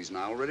simple reason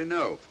I already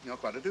know. You're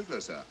quite a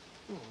doodler, sir.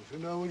 Oh, so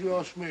now would you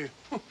ask me?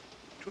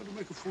 Trying to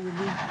make a fool of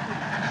me.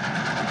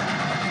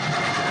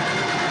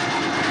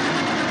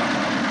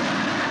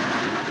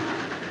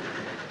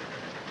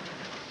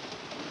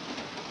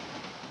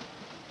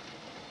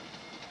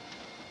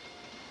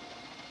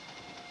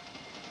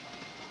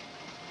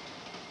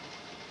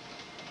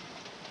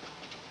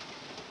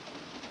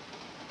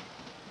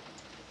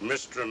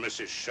 Mr. and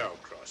Mrs.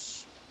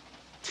 Shawcross.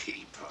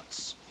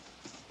 Teapots.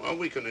 Well,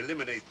 we can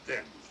eliminate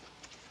them.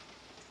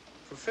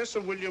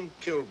 Professor William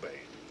Kilbane.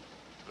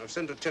 I've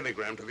sent a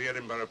telegram to the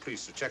Edinburgh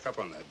police to check up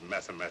on that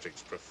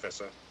mathematics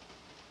professor.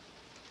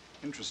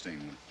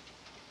 Interesting.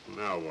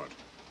 Now what?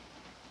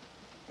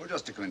 Well,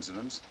 just a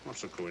coincidence.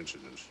 What's a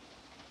coincidence?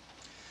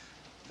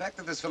 The fact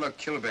that this fellow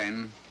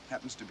Kilbane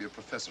happens to be a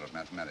professor of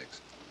mathematics.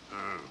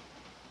 Ah.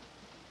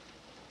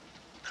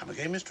 Come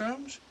again, Mr.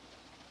 Holmes?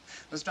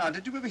 Lestrade,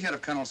 did you ever hear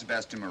of Colonel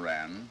Sebastian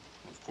Moran?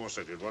 Of course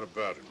I did. What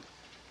about him?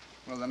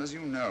 Well, then, as you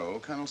know,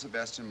 Colonel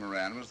Sebastian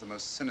Moran was the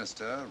most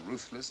sinister,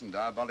 ruthless, and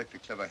diabolically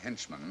clever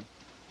henchman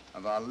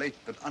of our late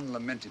but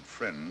unlamented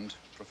friend,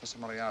 Professor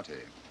Moriarty.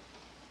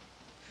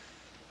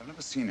 I've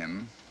never seen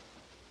him,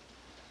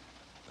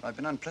 but I've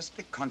been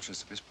unpleasantly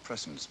conscious of his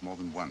presence more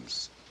than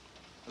once.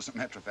 As a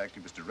matter of fact,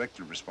 he was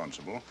directly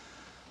responsible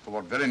for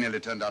what very nearly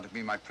turned out to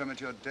be my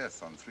premature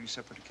death on 3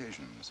 separate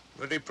occasions.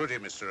 Very pretty,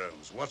 Mr.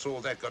 Holmes. What's all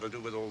that got to do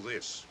with all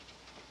this?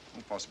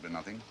 Well, possibly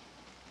nothing.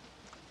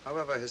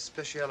 However, his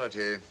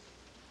speciality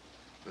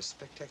was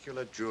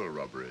spectacular jewel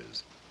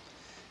robberies.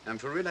 And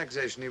for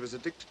relaxation, he was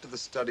addicted to the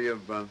study of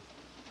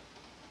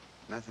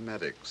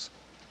mathematics.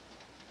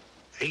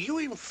 Are you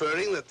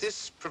inferring that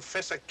this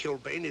Professor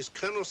Kilbane is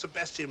Colonel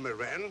Sebastian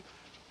Moran?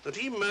 That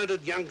he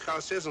murdered young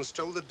Carstairs and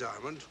stole the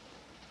diamond?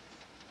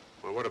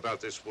 Well, what about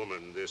this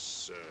woman,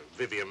 this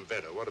Vivian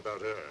Vedder? What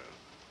about her?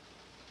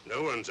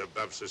 No one's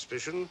above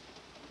suspicion.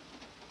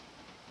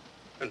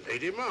 And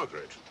Lady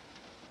Margaret.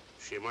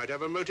 She might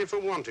have a motive for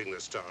wanting the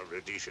Star of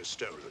Rhodesia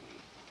stolen.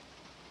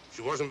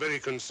 She wasn't very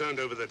concerned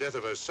over the death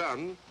of her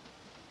son.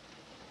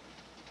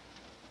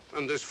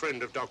 And this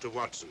friend of Dr.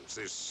 Watson's,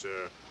 this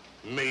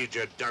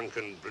Major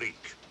Duncan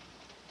Bleak,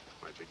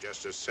 might be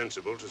just as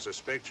sensible to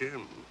suspect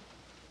him.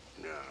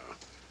 No.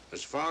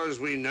 As far as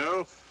we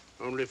know,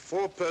 only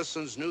 4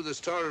 persons knew the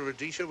Star of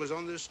Rhodesia was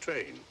on this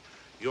train.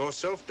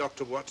 Yourself,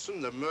 Dr. Watson,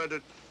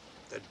 the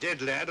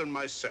dead lad, and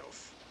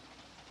myself.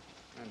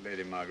 And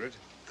Lady Margaret.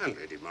 And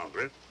Lady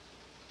Margaret.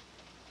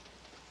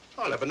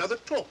 I'll have another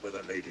talk with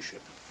her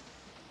ladyship.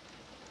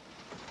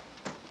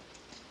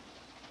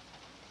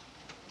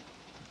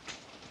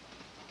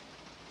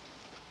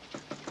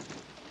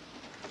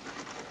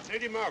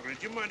 Lady Margaret,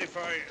 do you mind if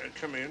I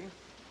come in?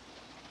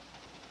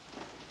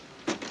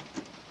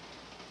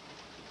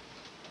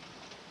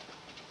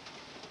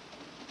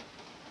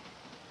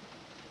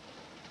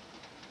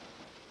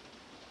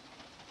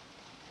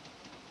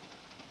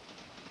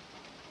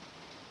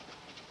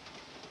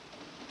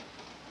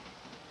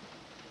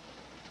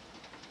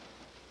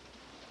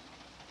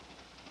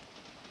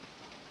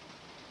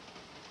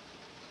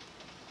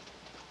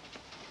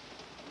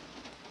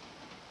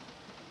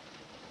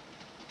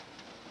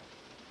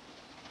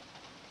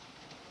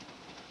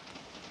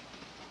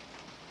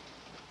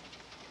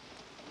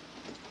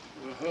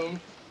 Holmes.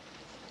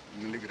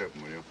 Leave it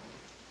open, will you?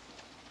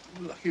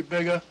 Lucky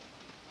beggar.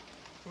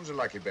 Who's a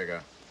lucky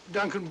beggar?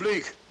 Duncan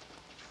Bleak.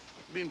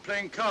 Been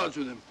playing cards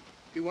with him.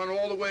 He won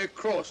all the way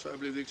across, I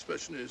believe the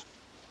expression is.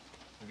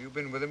 Have you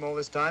been with him all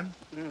this time?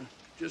 Yeah,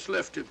 just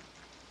left him.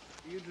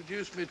 He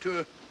introduced me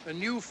to a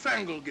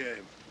newfangled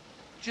game.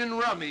 Gin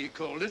rummy, he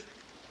called it.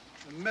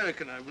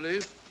 American, I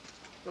believe.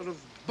 A lot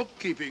of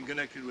bookkeeping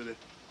connected with it.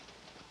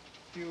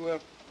 You,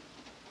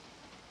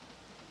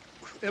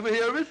 ever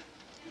hear of it?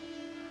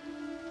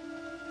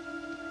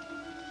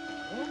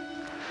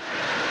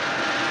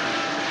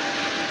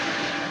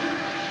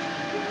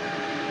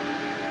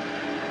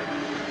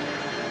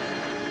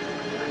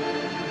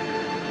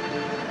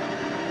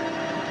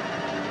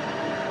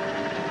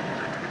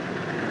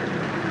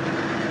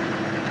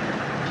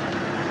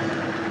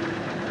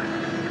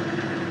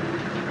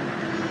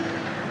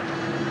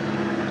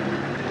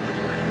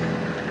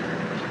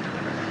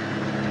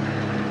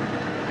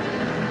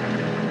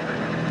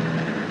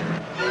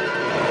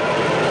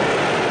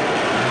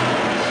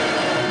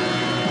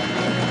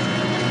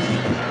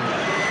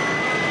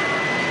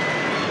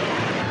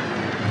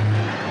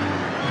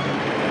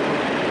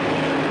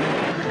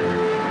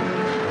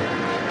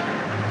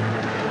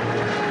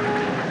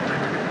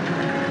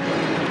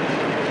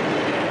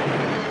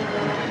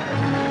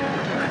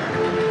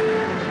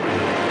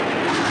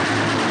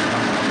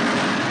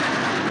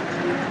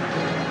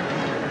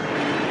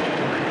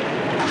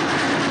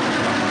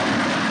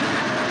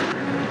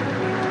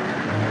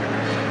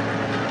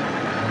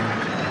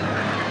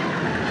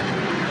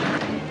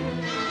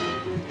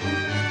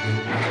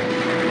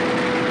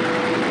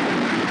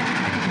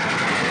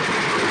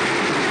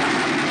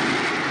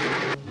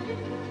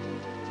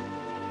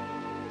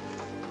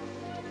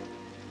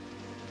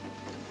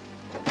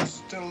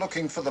 Still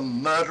looking for the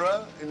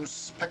murderer,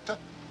 Inspector?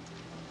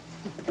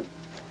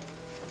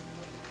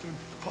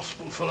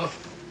 Impossible, fellow.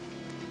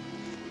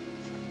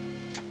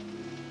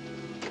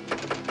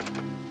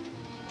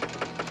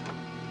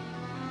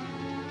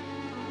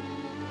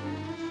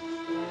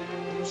 I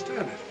don't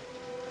understand it.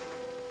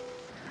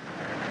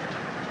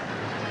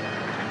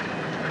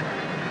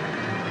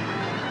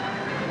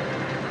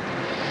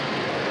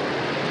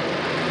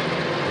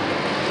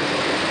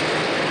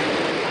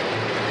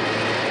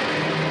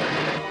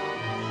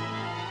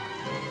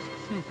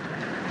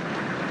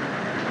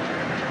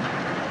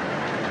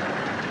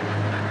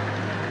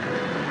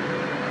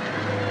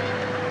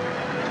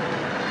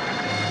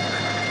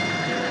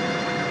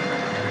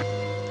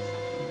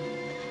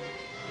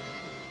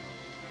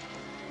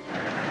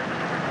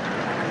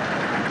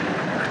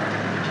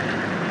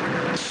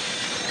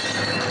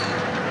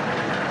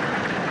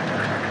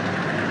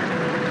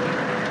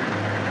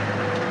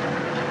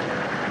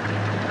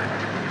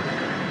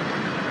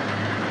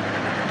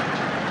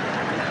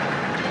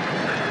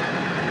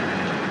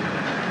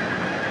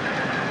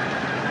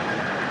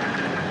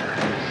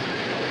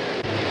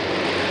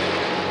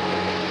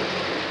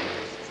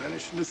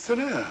 Into thin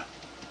air.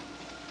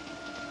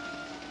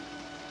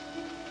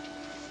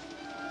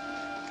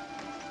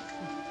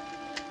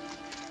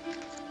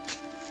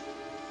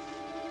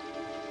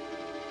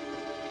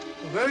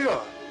 Well, there you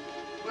are.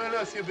 Where on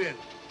earth you been?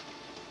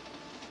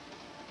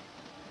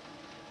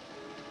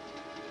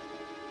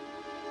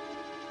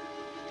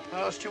 I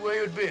asked you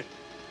where you'd been.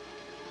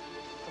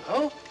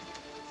 Hello?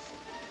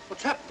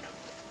 What's happened?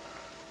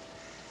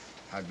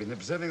 I've been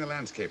observing the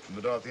landscape from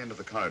the door at the end of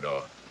the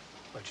corridor.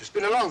 I've just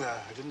been along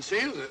there. I didn't see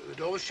you. The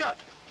door was shut.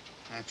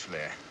 Actually,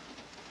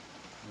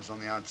 I was on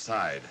the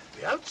outside.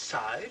 The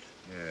outside?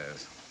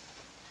 Yes.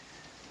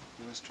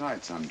 You must try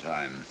it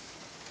sometime.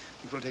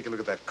 We'll take a look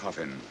at that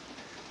coffin.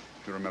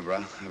 If you remember,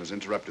 I was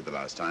interrupted the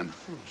last time.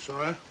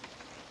 Sorry.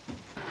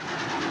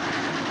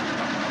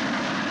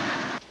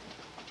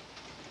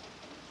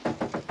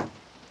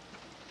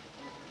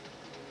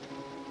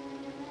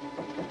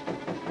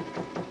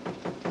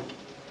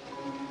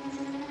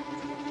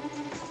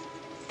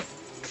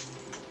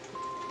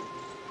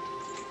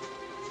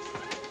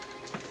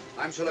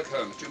 I'm Sherlock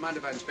Holmes. Do you mind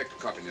if I inspect a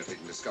coffin you're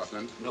taking to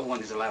Scotland? No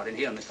one is allowed in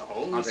here, Mr.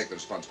 Holmes. I'll take the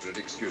responsibility.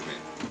 Excuse me.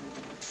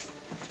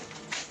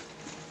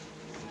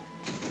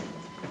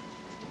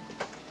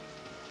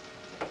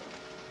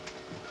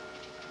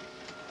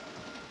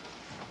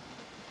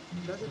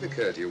 Does it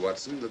occur to you,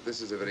 Watson, that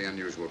this is a very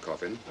unusual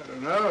coffin? I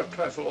don't know. A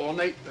trifle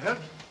ornate,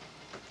 perhaps.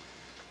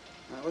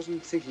 I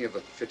wasn't thinking of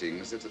the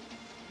fittings. Do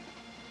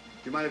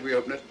you mind if we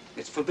open it?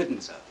 It's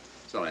forbidden, sir.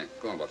 Sorry.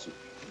 Go on, Watson.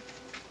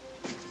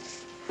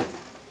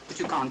 But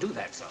you can't do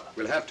that, sir.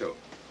 We'll have to.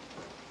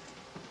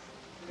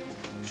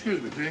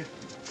 Excuse me, please.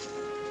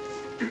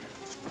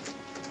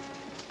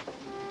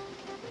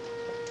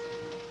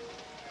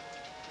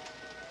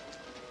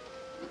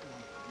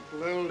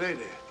 Little old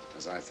lady.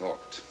 As I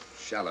thought.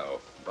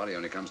 Shallow. Body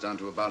only comes down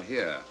to about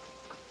here.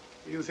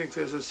 You think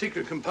there's a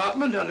secret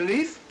compartment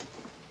underneath?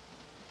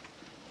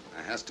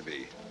 There has to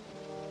be.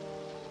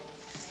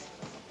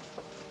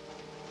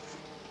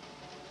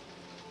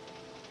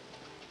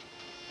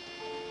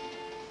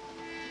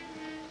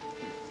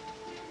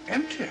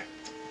 Empty.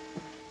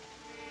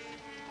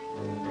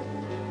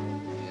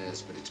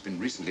 Yes, but it's been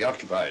recently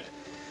occupied.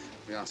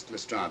 We asked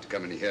Lestrade to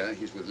come in here.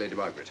 He's with Lady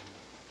Margaret.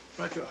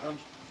 Right, your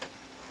Holmes.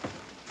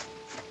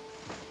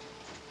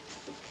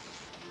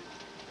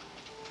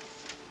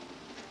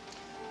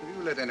 Have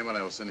you let anyone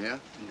else in here?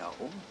 No.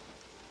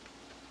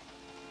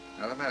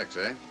 Mathematics,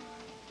 eh?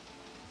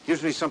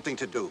 Gives me something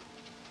to do.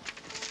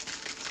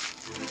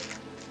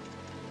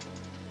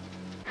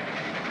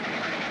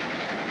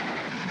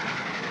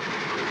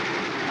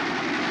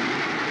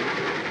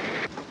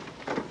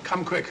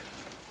 Come quick.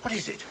 What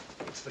is it?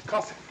 It's the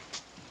coffin.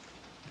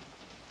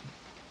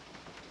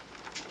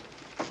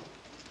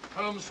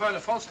 Holmes found a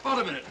false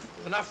bottom in it,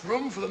 with enough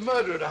room for the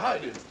murderer to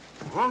hide in.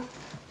 Huh?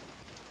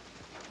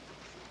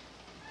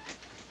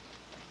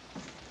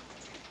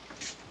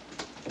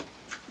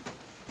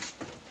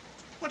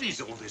 What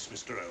is all this,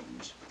 Mr.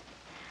 Holmes?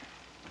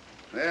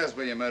 There's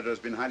where your murderer's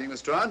been hiding,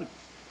 Lestrade.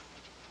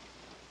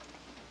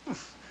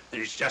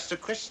 It's just a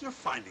question of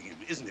finding him,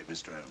 isn't it,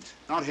 Mr. Holmes?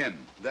 Not him,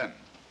 them.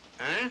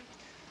 Eh?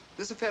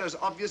 This affair is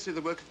obviously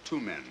the work of two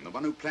men, the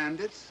one who planned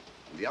it,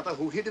 and the other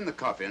who hid in the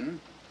coffin,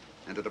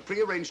 and at a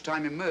prearranged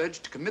time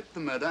emerged to commit the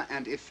murder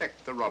and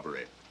effect the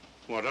robbery.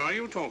 What are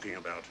you talking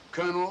about?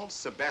 Colonel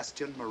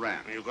Sebastian Moran.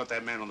 You got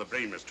that man on the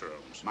brain, Mr.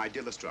 Holmes. My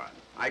dear Lestrade,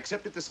 I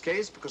accepted this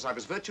case because I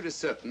was virtually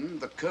certain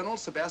that Colonel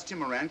Sebastian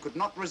Moran could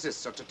not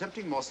resist such a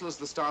tempting morsel as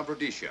the Star of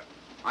Rhodesia.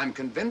 I'm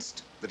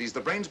convinced that he's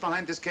the brains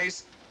behind this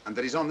case and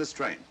that he's on this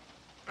train.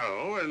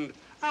 Oh, and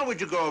how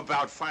would you go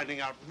about finding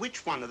out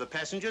which one of the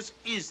passengers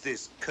is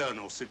this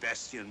Colonel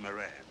Sebastian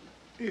Moran?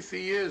 If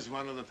he is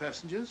one of the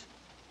passengers.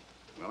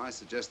 Well, I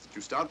suggest that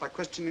you start by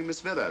questioning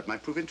Miss Vera. It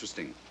might prove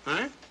interesting.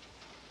 Huh?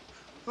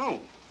 Oh.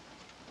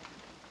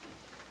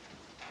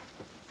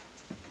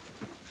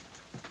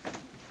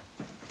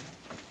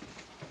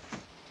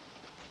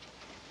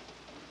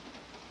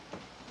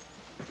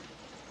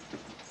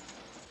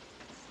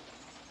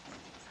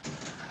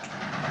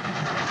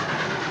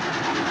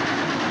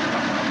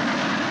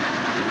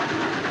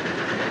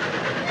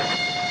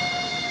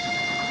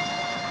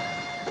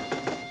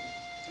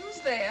 Who's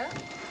there?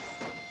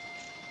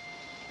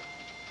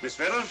 Miss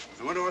Vera,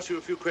 I want to ask you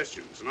a few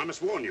questions, and I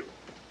must warn you.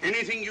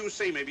 Anything you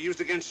say may be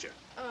used against you.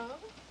 Oh?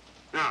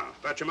 Now,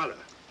 about your mother.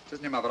 It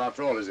isn't your mother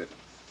after all, is it?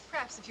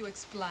 Perhaps if you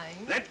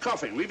explain. That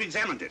coffin, we've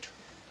examined it.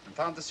 And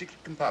found the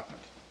secret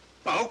compartment.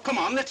 Oh, come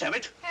on, let's have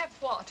it. Have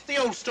what? The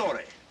old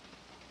story.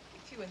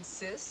 If you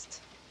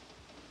insist.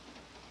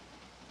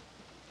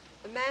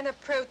 The man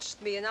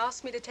approached me and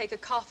asked me to take a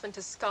coffin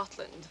to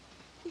Scotland.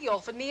 He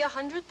offered me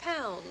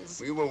 £100.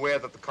 Were you aware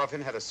that the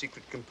coffin had a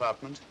secret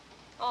compartment?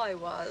 I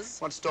was.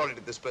 What story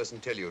did this person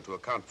tell you to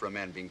account for a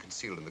man being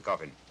concealed in the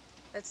coffin?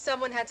 That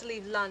someone had to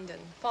leave London.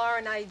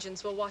 Foreign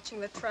agents were watching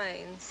the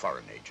trains.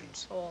 Foreign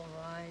agents. All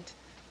right.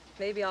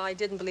 Maybe I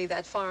didn't believe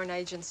that foreign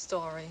agent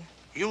story.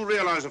 You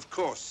realize, of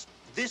course,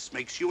 this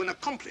makes you an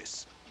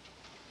accomplice.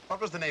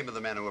 What was the name of the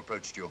man who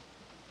approached you?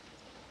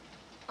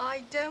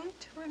 I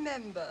don't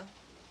remember.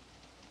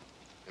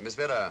 Miss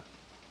Vera,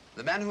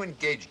 the man who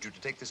engaged you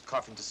to take this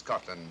coffin to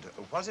Scotland,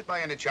 was it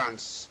by any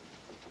chance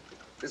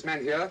this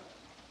man here?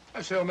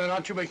 I say, old man,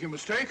 aren't you making a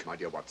mistake? My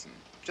dear Watson,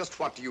 just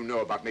what do you know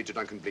about Major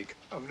Duncan Bleak?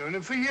 I've known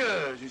him for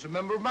years. He's a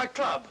member of my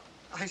club.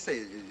 I say,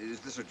 is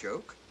this a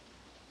joke?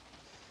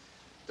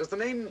 Does the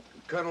name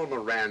Colonel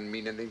Moran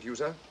mean anything to you,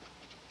 sir?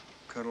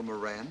 Colonel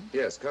Moran?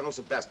 Yes, Colonel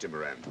Sebastian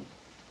Moran.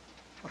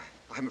 Why,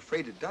 I'm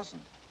afraid it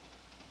doesn't.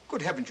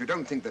 Good heavens, you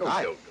don't think that No,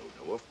 I...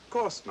 of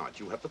course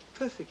not. You have the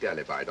perfect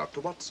alibi,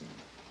 Dr. Watson.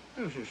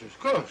 Yes, of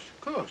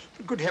course.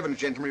 Good heavens,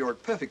 gentlemen, you're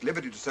at perfect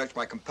liberty to search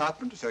my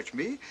compartment, to search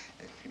me.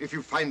 If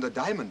you find the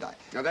diamond,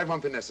 Now, that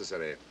won't be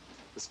necessary.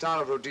 The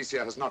Star of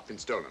Rhodesia has not been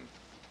stolen.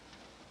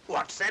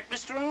 What's that,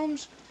 Mr.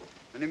 Holmes?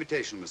 An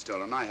imitation was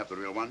stolen. I have the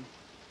real one.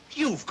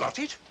 You've got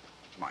it?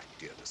 My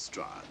dear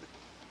Lestrade,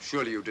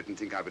 surely you didn't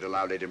think I would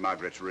allow Lady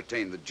Margaret to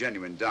retain the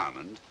genuine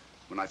diamond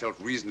when I felt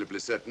reasonably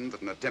certain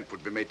that an attempt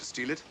would be made to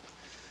steal it?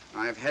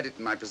 I've had it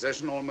in my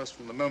possession almost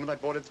from the moment I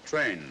boarded the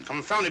train.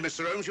 Confound it,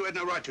 Mr. Holmes, you had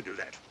no right to do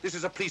that. This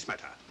is a police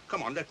matter.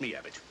 Come on, let me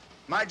have it.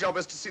 My job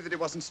is to see that it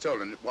wasn't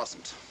stolen. It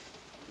wasn't.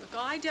 Look,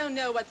 I don't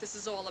know what this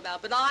is all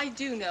about, but I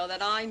do know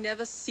that I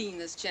never seen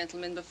this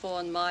gentleman before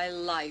in my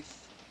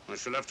life. I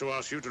shall have to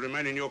ask you to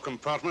remain in your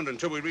compartment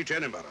until we reach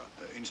Edinburgh.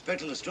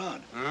 Inspector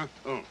Lestrade. Huh?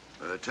 Oh.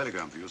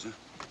 Telegram for you, sir.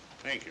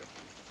 Thank you.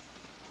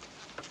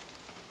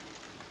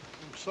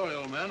 I'm sorry,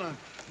 old man. I'm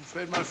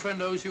afraid my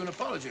friend owes you an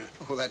apology.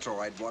 Oh, that's all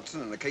right,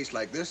 Watson. In a case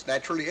like this,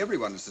 naturally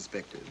everyone is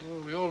suspected.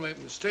 Well, we all make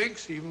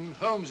mistakes. Even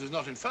Holmes is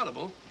not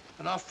infallible.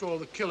 And after all,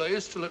 the killer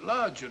is still at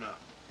large, you know.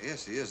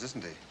 Yes, he is,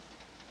 isn't he?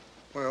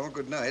 Well,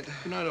 good night.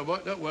 Good night, old boy.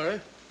 Don't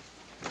worry.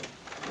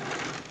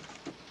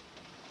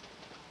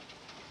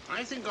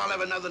 I think I'll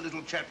have another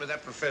little chat with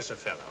that professor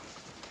fellow.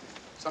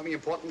 Something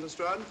important,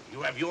 Lestrade?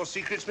 You have your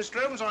secrets,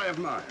 Mr. Holmes, I have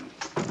mine.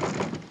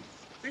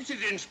 This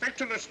is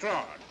Inspector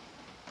Lestrade.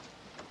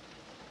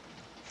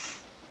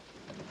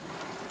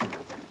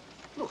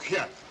 Look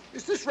here.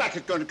 Is this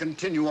racket going to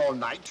continue all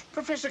night?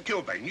 Professor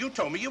Kilbane, you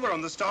told me you were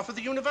on the staff of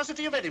the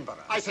University of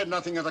Edinburgh. I said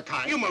nothing of the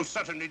kind. You most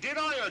certainly did.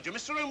 I urge you.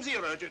 Mr. Holmes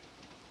here urged it.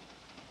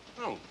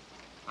 Oh,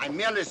 I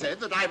merely said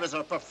that I was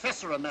a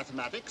professor of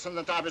mathematics and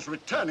that I was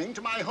returning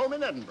to my home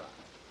in Edinburgh.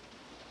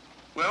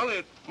 Well,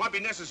 it might be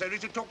necessary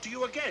to talk to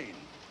you again.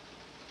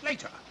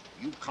 Later.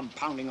 You come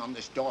pounding on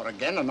this door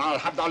again and I'll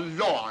have the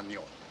law on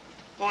you.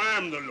 I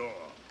am the law.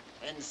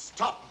 Then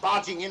stop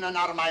barging in and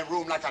out of my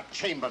room like a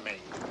chambermaid.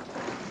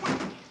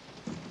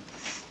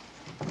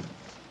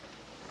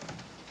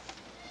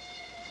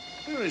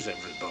 Where is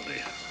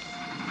everybody?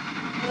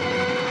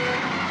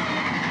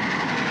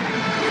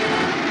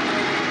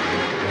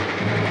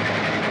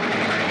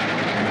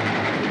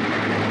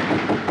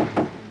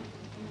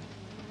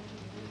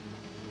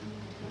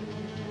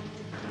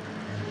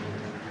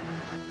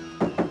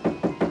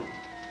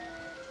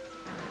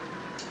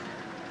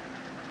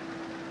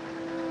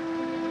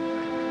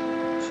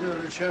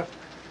 Sorry, chap.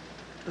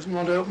 Doesn't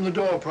want to open the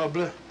door,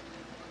 probably.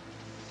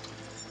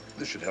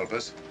 This should help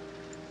us.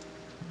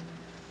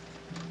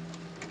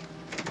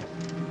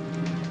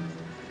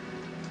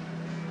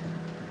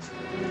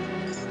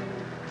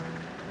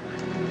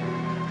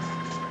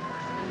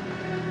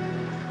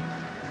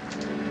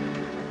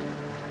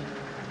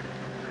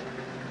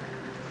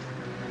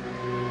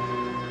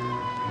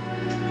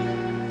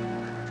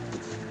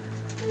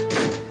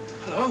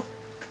 Hello?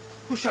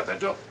 Who shut that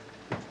door?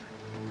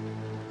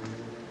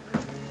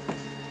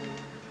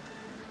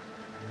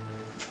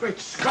 Great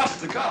Scott,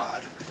 the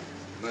guard.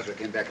 The murderer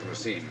came back to the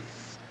scene.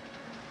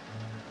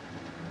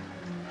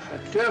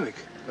 Academic.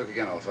 Look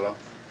again, old fellow.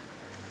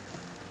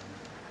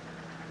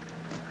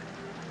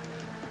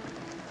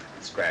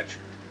 Scratch.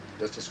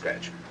 Just a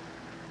scratch.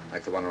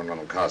 Like the one on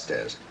Ronald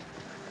Carstairs.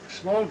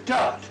 Small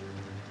dart.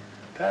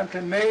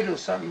 Apparently made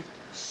of some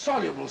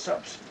soluble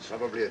substance.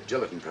 Probably a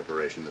gelatin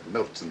preparation that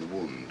melts in the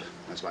wound.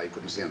 That's why you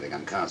couldn't see anything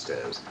on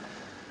Carstairs.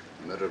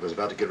 The murderer was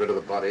about to get rid of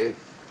the body.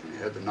 He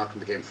heard the knock and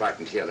became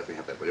frightened. Here, let me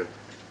have that, will you?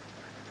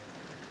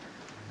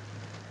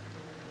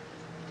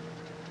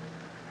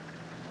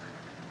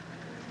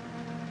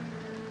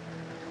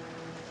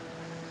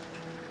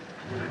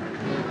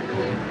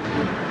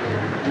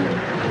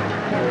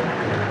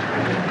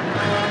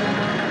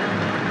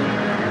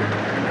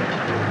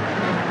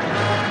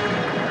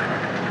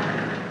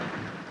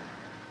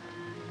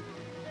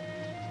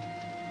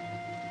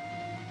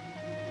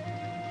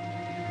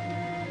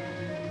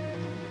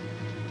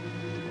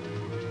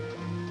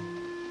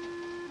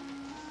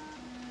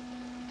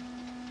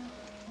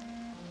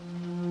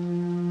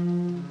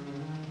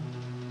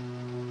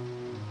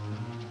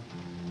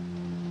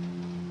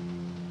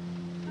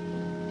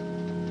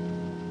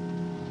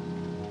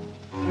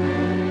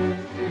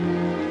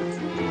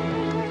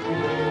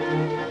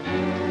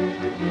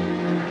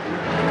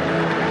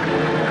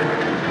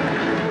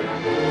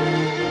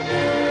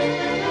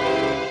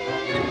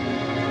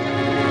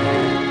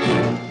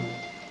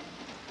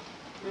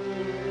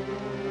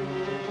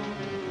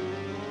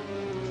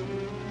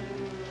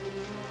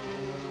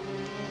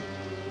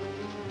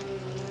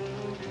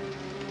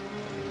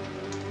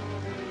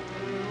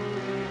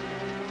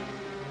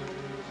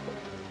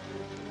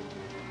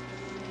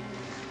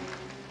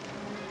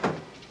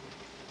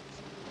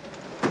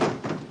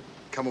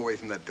 Come away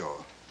from that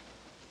door.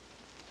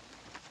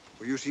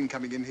 Were you seen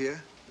coming in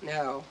here?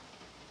 No.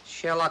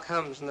 Sherlock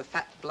Holmes and the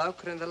fat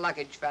bloke are in the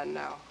luggage van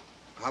now.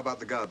 How about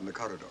the guard in the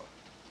corridor?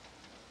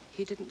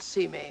 He didn't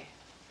see me.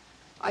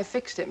 I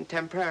fixed him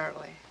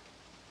temporarily.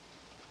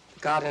 The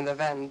guard in the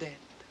van did.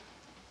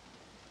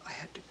 I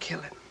had to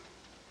kill him.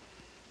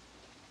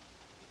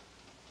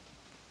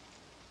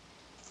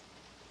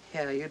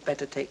 Here, you'd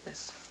better take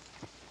this.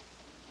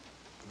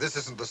 This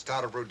isn't the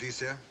Star of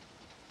Rhodesia?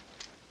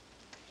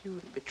 You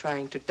wouldn't be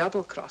trying to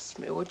double-cross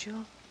me, would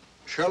you?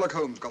 Sherlock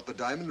Holmes got the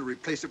diamond and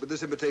replaced it with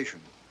this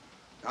imitation.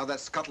 Now that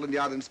Scotland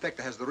Yard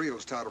inspector has the real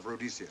Star of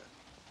Rhodesia.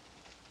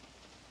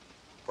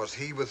 Was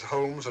he with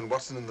Holmes and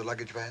Watson in the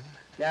luggage van?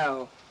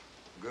 No.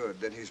 Good,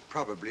 then he's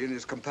probably in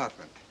his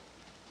compartment.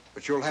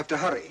 But you'll have to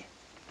hurry.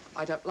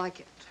 I don't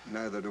like it.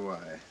 Neither do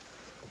I.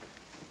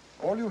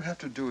 All you have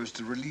to do is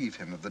to relieve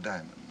him of the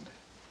diamond.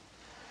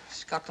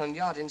 Scotland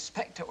Yard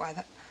inspector, why,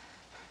 that's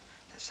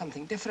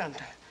something different.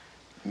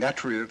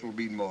 Naturally, it'll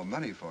mean more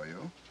money for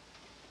you.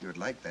 You'd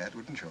like that,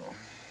 wouldn't you?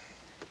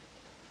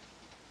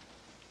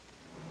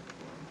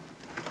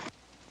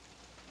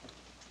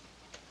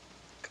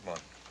 Come on.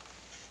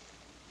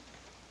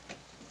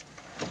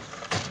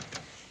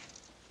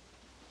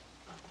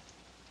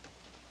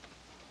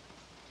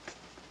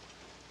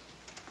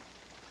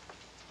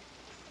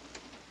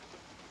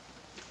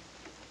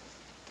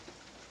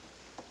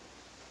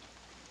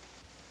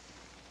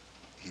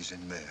 He's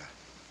in there.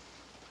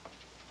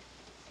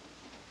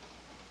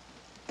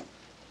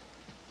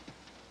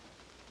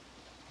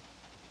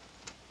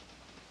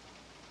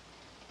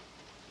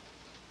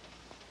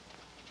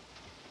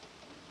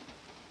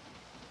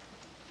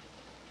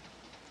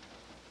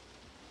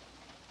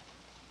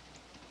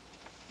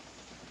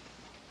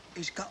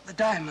 He's got the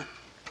diamond.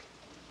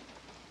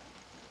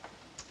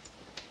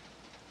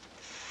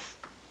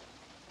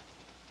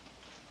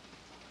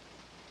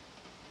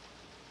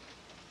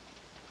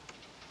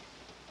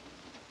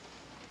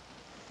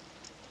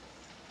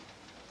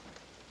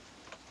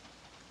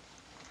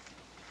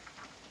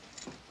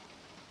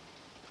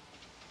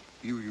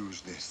 You use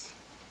this.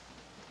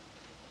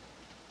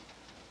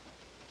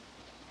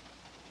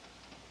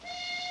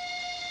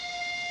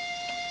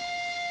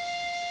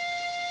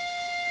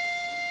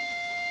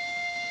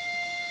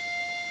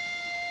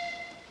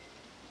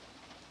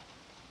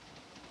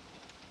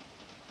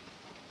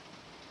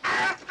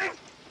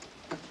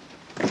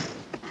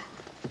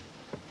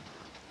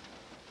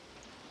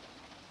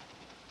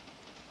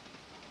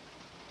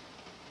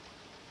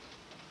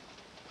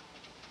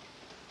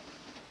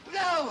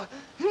 No!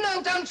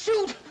 No, don't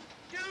shoot!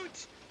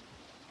 Don't!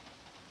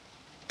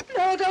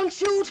 No, don't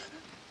shoot!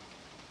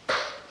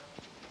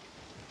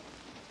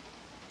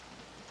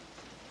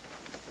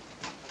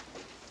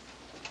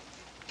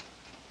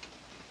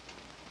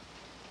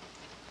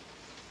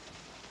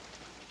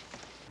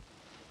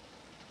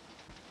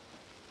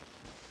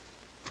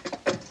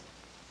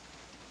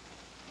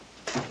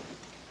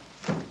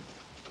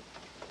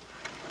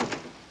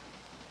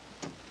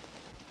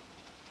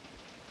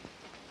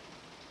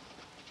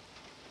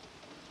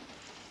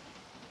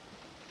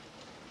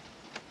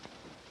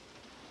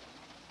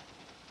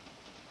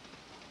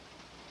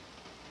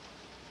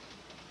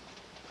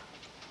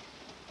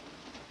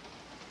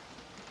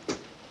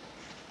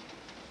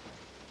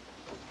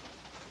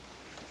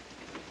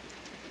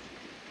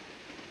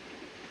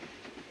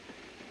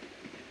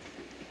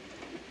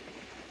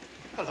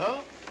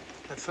 Hello?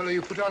 That fellow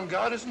you put on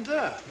guard isn't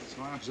there.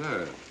 So I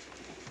observe.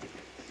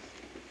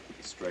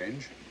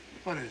 Strange.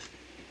 What is?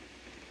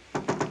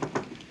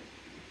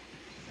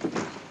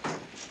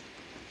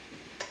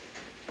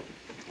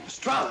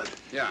 Lestrade.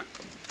 Yeah.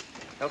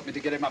 Help me to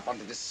get him up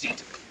onto this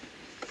seat.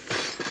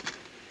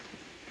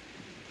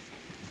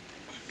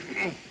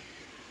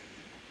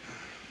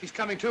 He's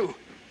coming too.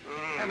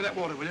 Hand me that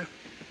water, will you?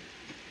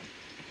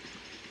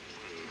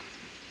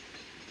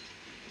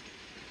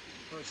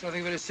 Well, it's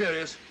nothing very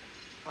serious.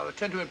 I'll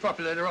attend to it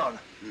properly later on.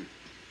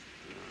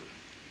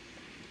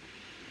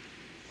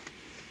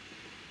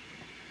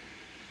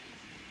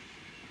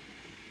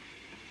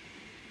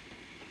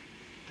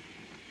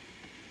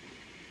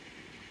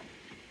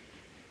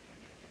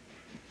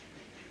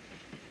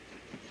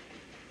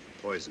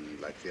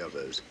 Poisoned like the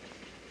others.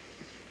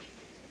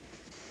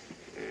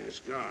 Yeah, it's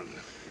gone.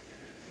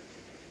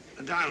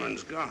 The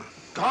diamond's gone.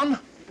 Gone?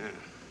 Yeah.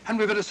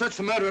 Hadn't we better search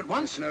the murderer at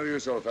once? It's no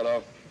use, old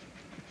fellow.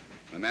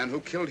 The man who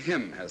killed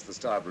him has the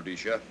star of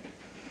Rhodesia.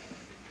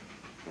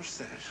 What's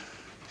that?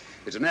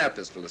 It's an air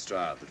pistol,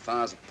 Lestrade, that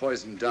fires a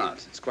poisoned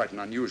dart. It's quite an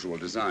unusual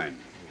design.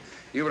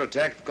 You were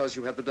attacked because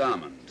you had the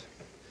diamond.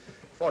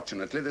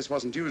 Fortunately, this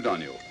wasn't used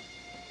on you.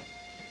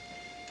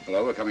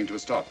 Hello, we're coming to a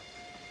stop.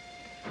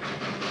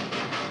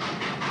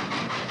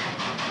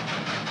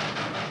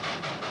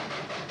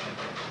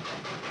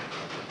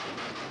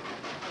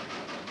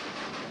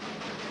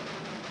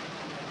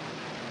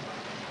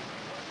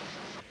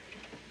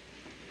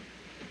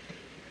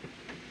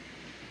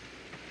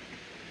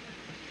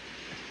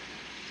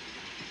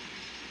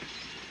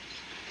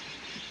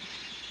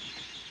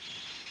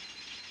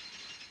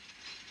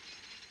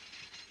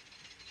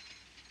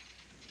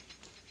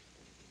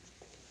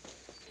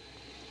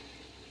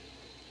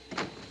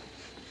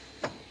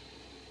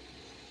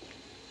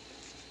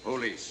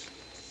 Police.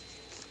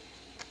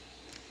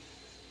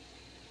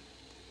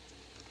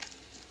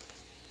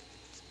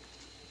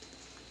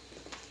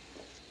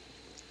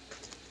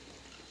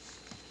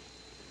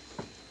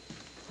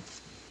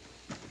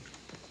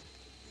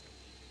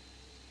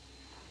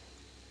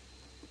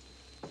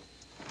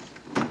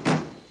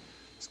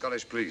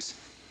 Scottish police.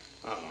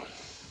 Oh.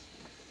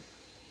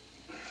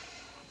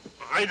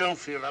 I don't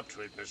feel up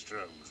to it, Mr.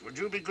 Holmes. Would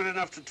you be good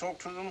enough to talk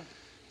to them?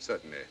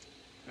 Certainly.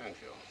 Thank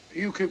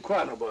you. You keep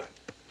quiet, old boy.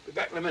 Be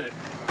back in a minute.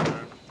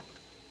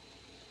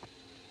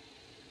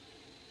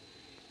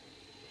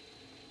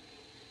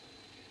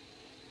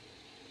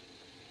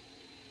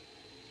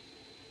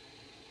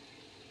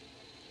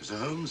 Mr.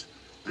 Holmes,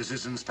 this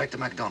is Inspector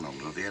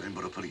MacDonald of the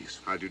Edinburgh Police.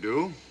 How do you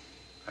do?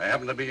 I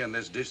happen to be in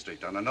this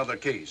district on another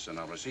case, and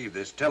I'll receive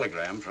this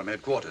telegram from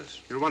headquarters.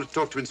 You'll want to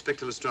talk to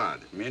Inspector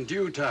Lestrade. In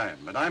due time,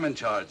 but I'm in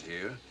charge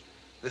here.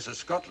 This is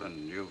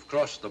Scotland. You've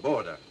crossed the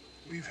border.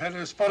 We've had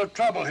a spot of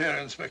trouble here,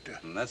 Inspector.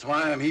 And that's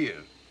why I'm here.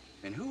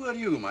 And who are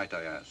you, might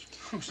I ask?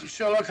 Mr.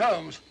 Sherlock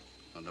Holmes.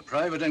 And the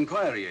private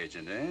inquiry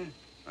agent, eh?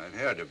 I've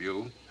heard of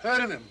you.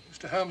 Heard of him.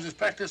 Mr. Holmes has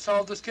practically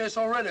solved this case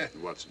already.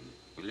 Watson.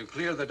 Will you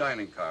clear the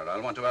dining car?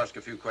 I'll want to ask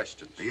a few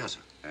questions. Yes, sir.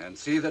 And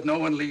see that no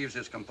one leaves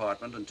his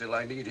compartment until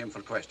I need him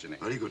for questioning.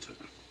 Very good, sir.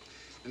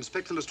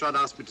 Inspector Lestrade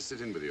asked me to sit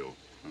in with you.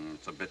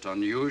 It's a bit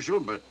unusual,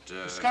 but...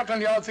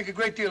 Scotland Yard think a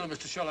great deal of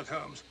Mr. Sherlock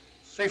Holmes.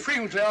 They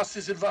frequently ask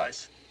his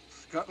advice.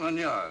 Scotland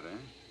Yard, eh?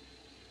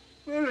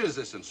 Where is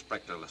this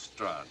Inspector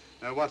Lestrade?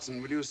 Now,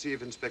 Watson, will you see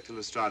if Inspector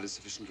Lestrade is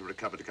sufficiently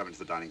recovered to come into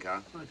the dining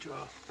car? Right, you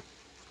are.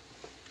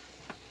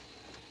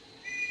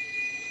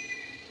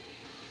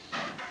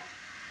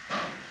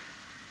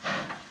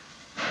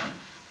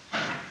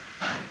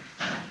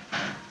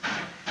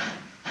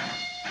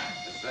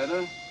 Miss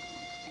Vedder,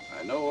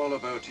 I know all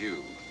about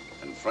you,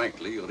 and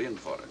frankly, you're in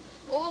for it.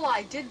 All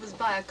I did was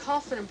buy a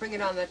coffin and bring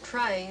it on the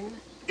train.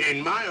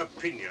 In my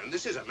opinion,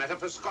 this is a matter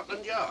for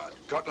Scotland Yard.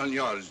 Scotland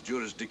Yard's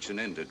jurisdiction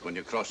ended when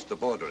you crossed the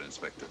border,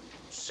 Inspector.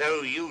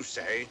 So you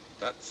say?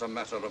 That's a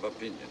matter of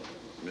opinion.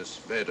 Miss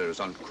Vader is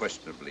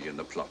unquestionably in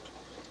the plot.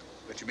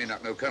 But you may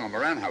not know Colonel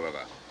Moran, however.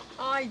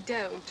 I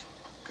don't.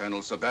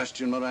 Colonel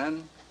Sebastian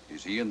Moran,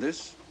 is he in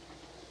this?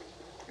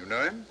 You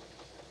know him?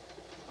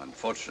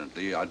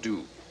 Unfortunately, I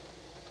do.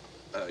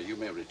 You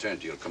may return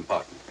to your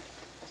compartment.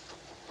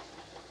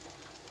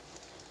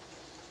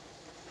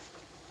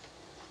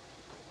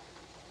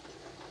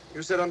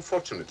 You said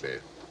unfortunately.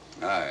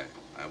 Aye.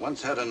 I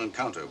once had an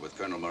encounter with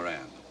Colonel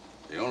Moran.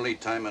 The only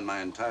time in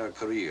my entire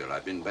career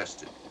I've been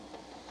bested.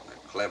 The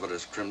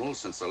cleverest criminal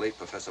since the late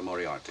Professor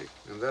Moriarty.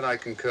 And then I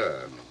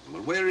concur.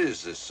 Well, where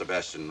is this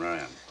Sebastian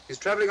Moran? He's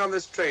traveling on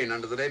this train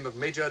under the name of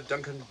Major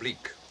Duncan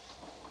Bleak.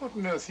 What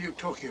on earth are you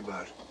talking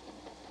about?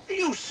 Are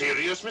you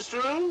serious,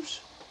 Mr.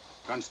 Holmes?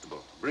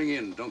 Constable, bring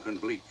in Duncan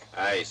Bleak.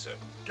 Aye, sir.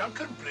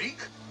 Duncan Bleak?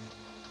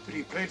 But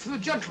he played for the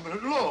gentleman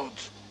at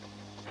Lord's.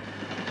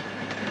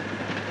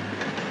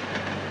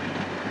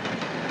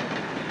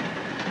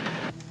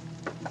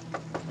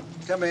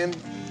 Come in.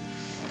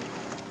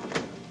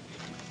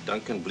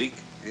 Duncan Bleak?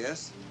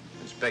 Yes?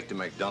 Inspector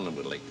MacDonald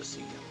would like to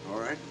see you. All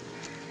right.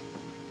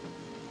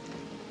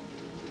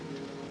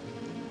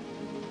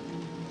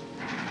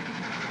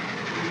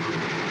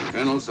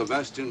 Colonel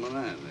Sebastian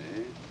Moran,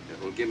 eh?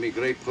 It will give me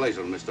great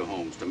pleasure, Mr.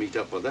 Holmes, to meet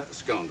up with that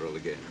scoundrel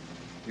again.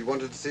 You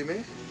wanted to see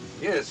me?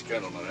 Yes,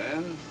 Colonel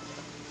Moran.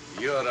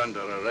 You're under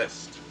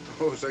arrest.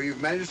 Oh, so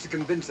you've managed to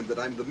convince him that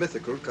I'm the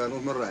mythical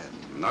Colonel Moran.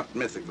 Not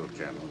mythical,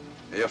 Colonel.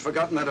 You've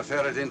forgotten that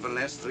affair at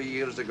Inverness 3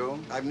 years ago?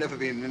 I've never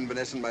been in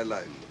Inverness in my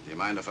life. Do you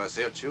mind if I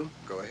search you?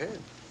 Go ahead.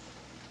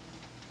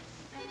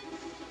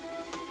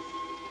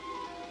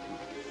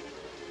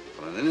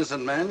 For an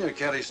innocent man, you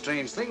carry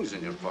strange things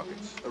in your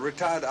pockets. A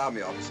retired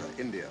army officer,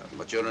 India.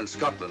 But you're in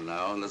Scotland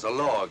now, and there's a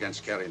law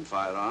against carrying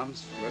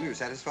firearms. Well, you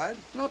satisfied?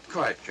 Not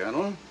quite,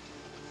 Colonel.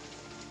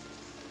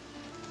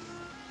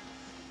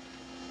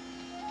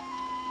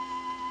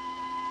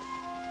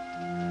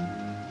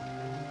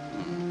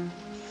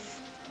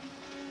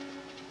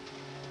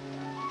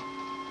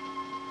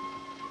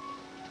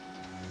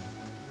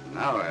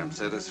 Now I am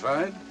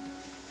satisfied.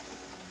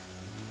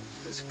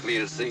 This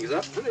clears things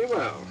up pretty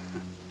well.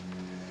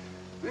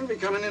 We'll be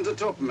coming into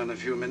Topham in a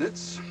few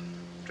minutes.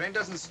 Train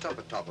doesn't stop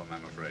at Topham,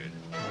 I'm afraid.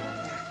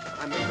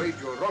 I'm afraid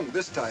you're wrong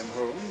this time,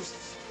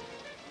 Holmes.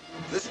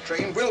 This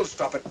train will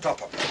stop at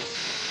Topham.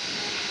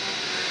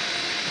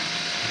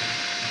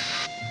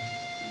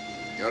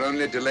 You're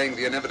only delaying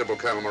the inevitable,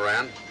 Colonel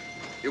Moran.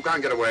 You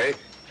can't get away.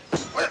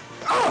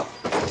 Oh!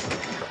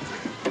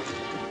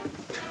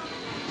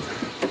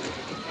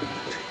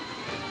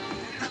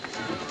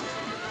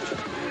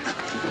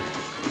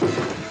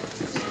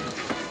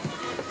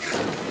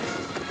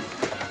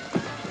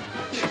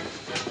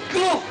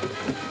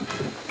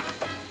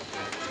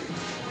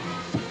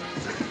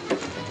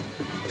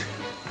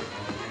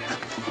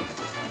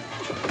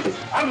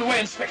 Out of the way,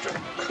 Inspector.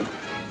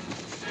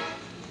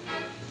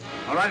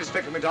 All right,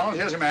 Inspector MacDonald,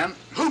 here's your man.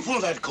 Who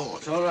pulled that cord?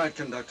 It's all right,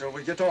 conductor.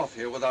 We'll get off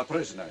here with our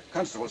prisoner.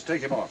 Constables,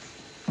 take him off.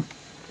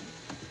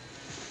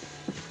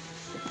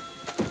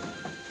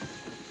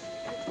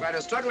 Quite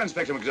a struggle,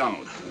 Inspector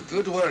MacDonald.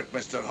 Good work,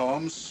 Mr.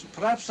 Holmes.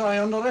 Perhaps I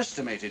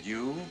underestimated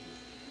you.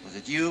 Was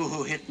it you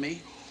who hit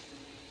me?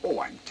 Oh,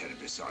 I'm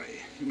terribly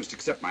sorry. You must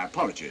accept my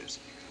apologies.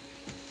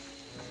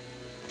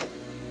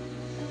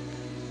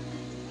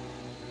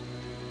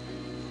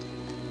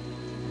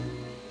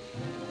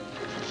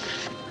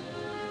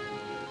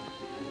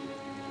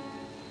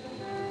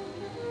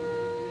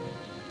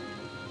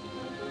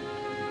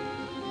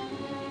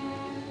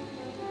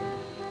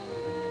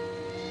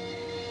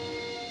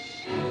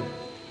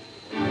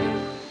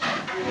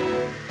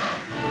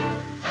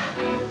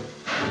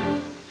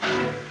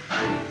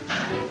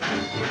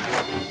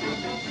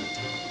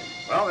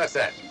 Well, that's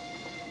that.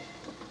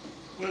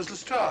 Where's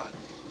Lestrade?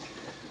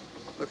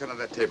 Look under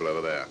that table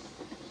over there.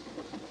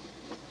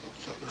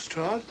 Is that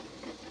Lestrade?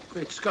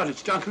 Great Scott,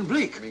 it's Duncan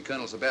Bleak. I mean,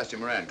 Colonel Sebastian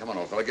Moran. Come on,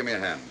 old fella, give me a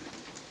hand.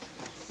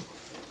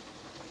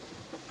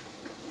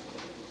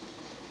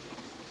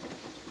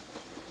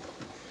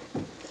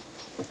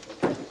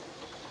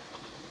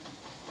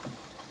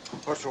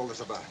 What's all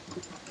this about?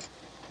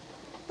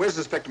 Where's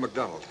Inspector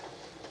MacDonald?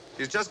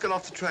 He's just got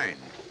off the train.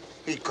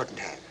 He couldn't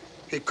have.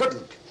 He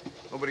couldn't.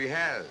 Oh, but he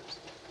has.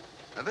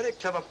 A very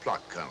clever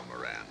plot, Colonel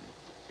Moran.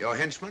 Your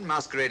henchmen,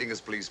 masquerading as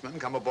policemen,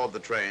 come aboard the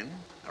train,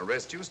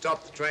 arrest you,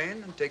 stop the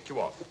train, and take you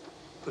off.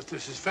 But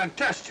this is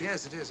fantastic.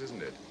 Yes, it is,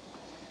 isn't it?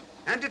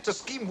 And it's a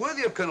scheme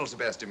worthy of Colonel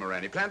Sebastian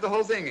Moran. He planned the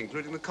whole thing,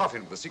 including the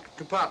coffin with the secret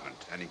compartment.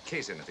 And in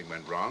case anything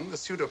went wrong, the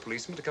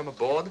pseudo-policeman to come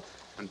aboard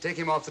and take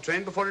him off the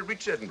train before it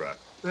reached Edinburgh.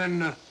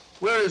 Then,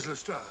 where is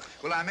Lestrade?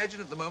 Well, I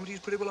imagine at the moment he's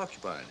pretty well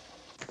occupied.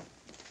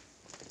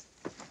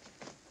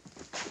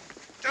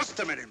 Just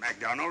a minute,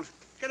 MacDonald.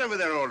 Get over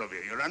there, all of you.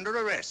 You're under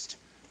arrest.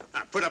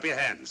 Now, put up your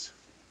hands.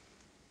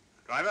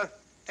 Driver,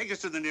 take us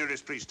to the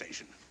nearest police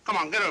station. Come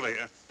on, get over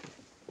here.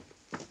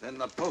 Then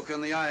the poke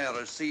in the eye I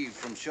received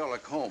from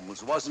Sherlock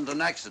Holmes wasn't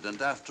an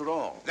accident after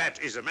all.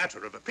 That is a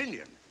matter of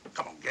opinion.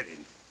 Come on, get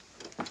in.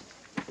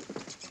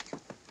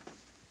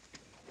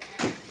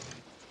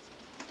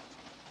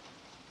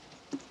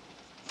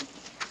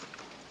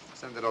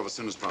 Send that off as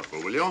soon as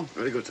possible, will you?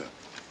 Very good, sir.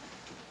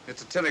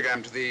 It's a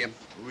telegram to the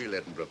real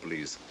Edinburgh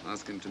police.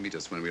 Ask him to meet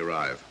us when we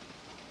arrive.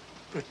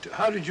 But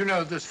how did you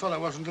know this fellow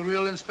wasn't the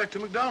real Inspector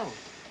MacDonald?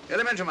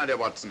 Elementary, my dear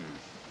Watson.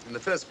 In the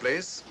first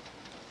place,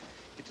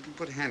 he didn't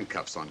put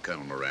handcuffs on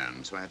Colonel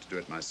Moran, so I had to do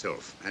it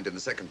myself. And in the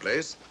second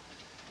place,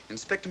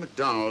 Inspector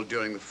MacDonald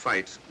during the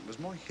fight was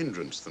more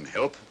hindrance than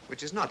help,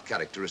 which is not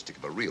characteristic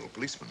of a real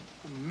policeman.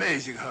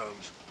 Amazing,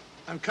 Holmes.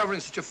 Uncovering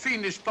such a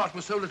fiendish plot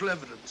with so little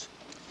evidence.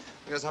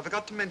 Yes, I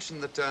forgot to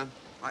mention that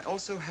I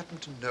also happen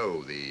to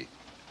know the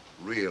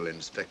real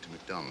Inspector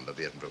MacDonald of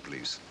the Edinburgh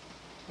Police.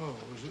 Oh,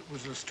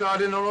 was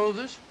Lestrade in on all of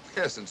this?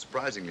 Yes, and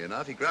surprisingly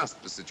enough, he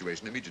grasped the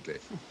situation immediately.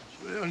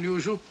 It's very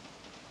unusual.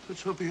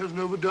 Let's hope he hasn't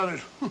overdone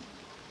it.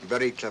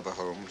 Very clever,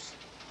 Holmes.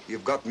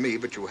 You've got me,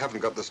 but you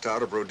haven't got the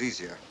Star of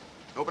Rhodesia.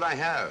 Oh, but I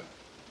have.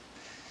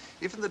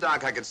 If in the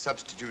dark I could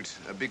substitute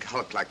a big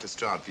hulk like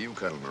Lestrade for you,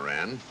 Colonel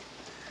Moran,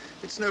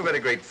 it's no very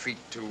great feat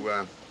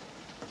to,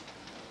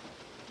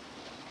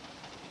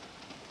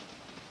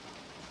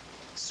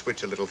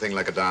 switch a little thing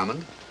like a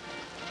diamond.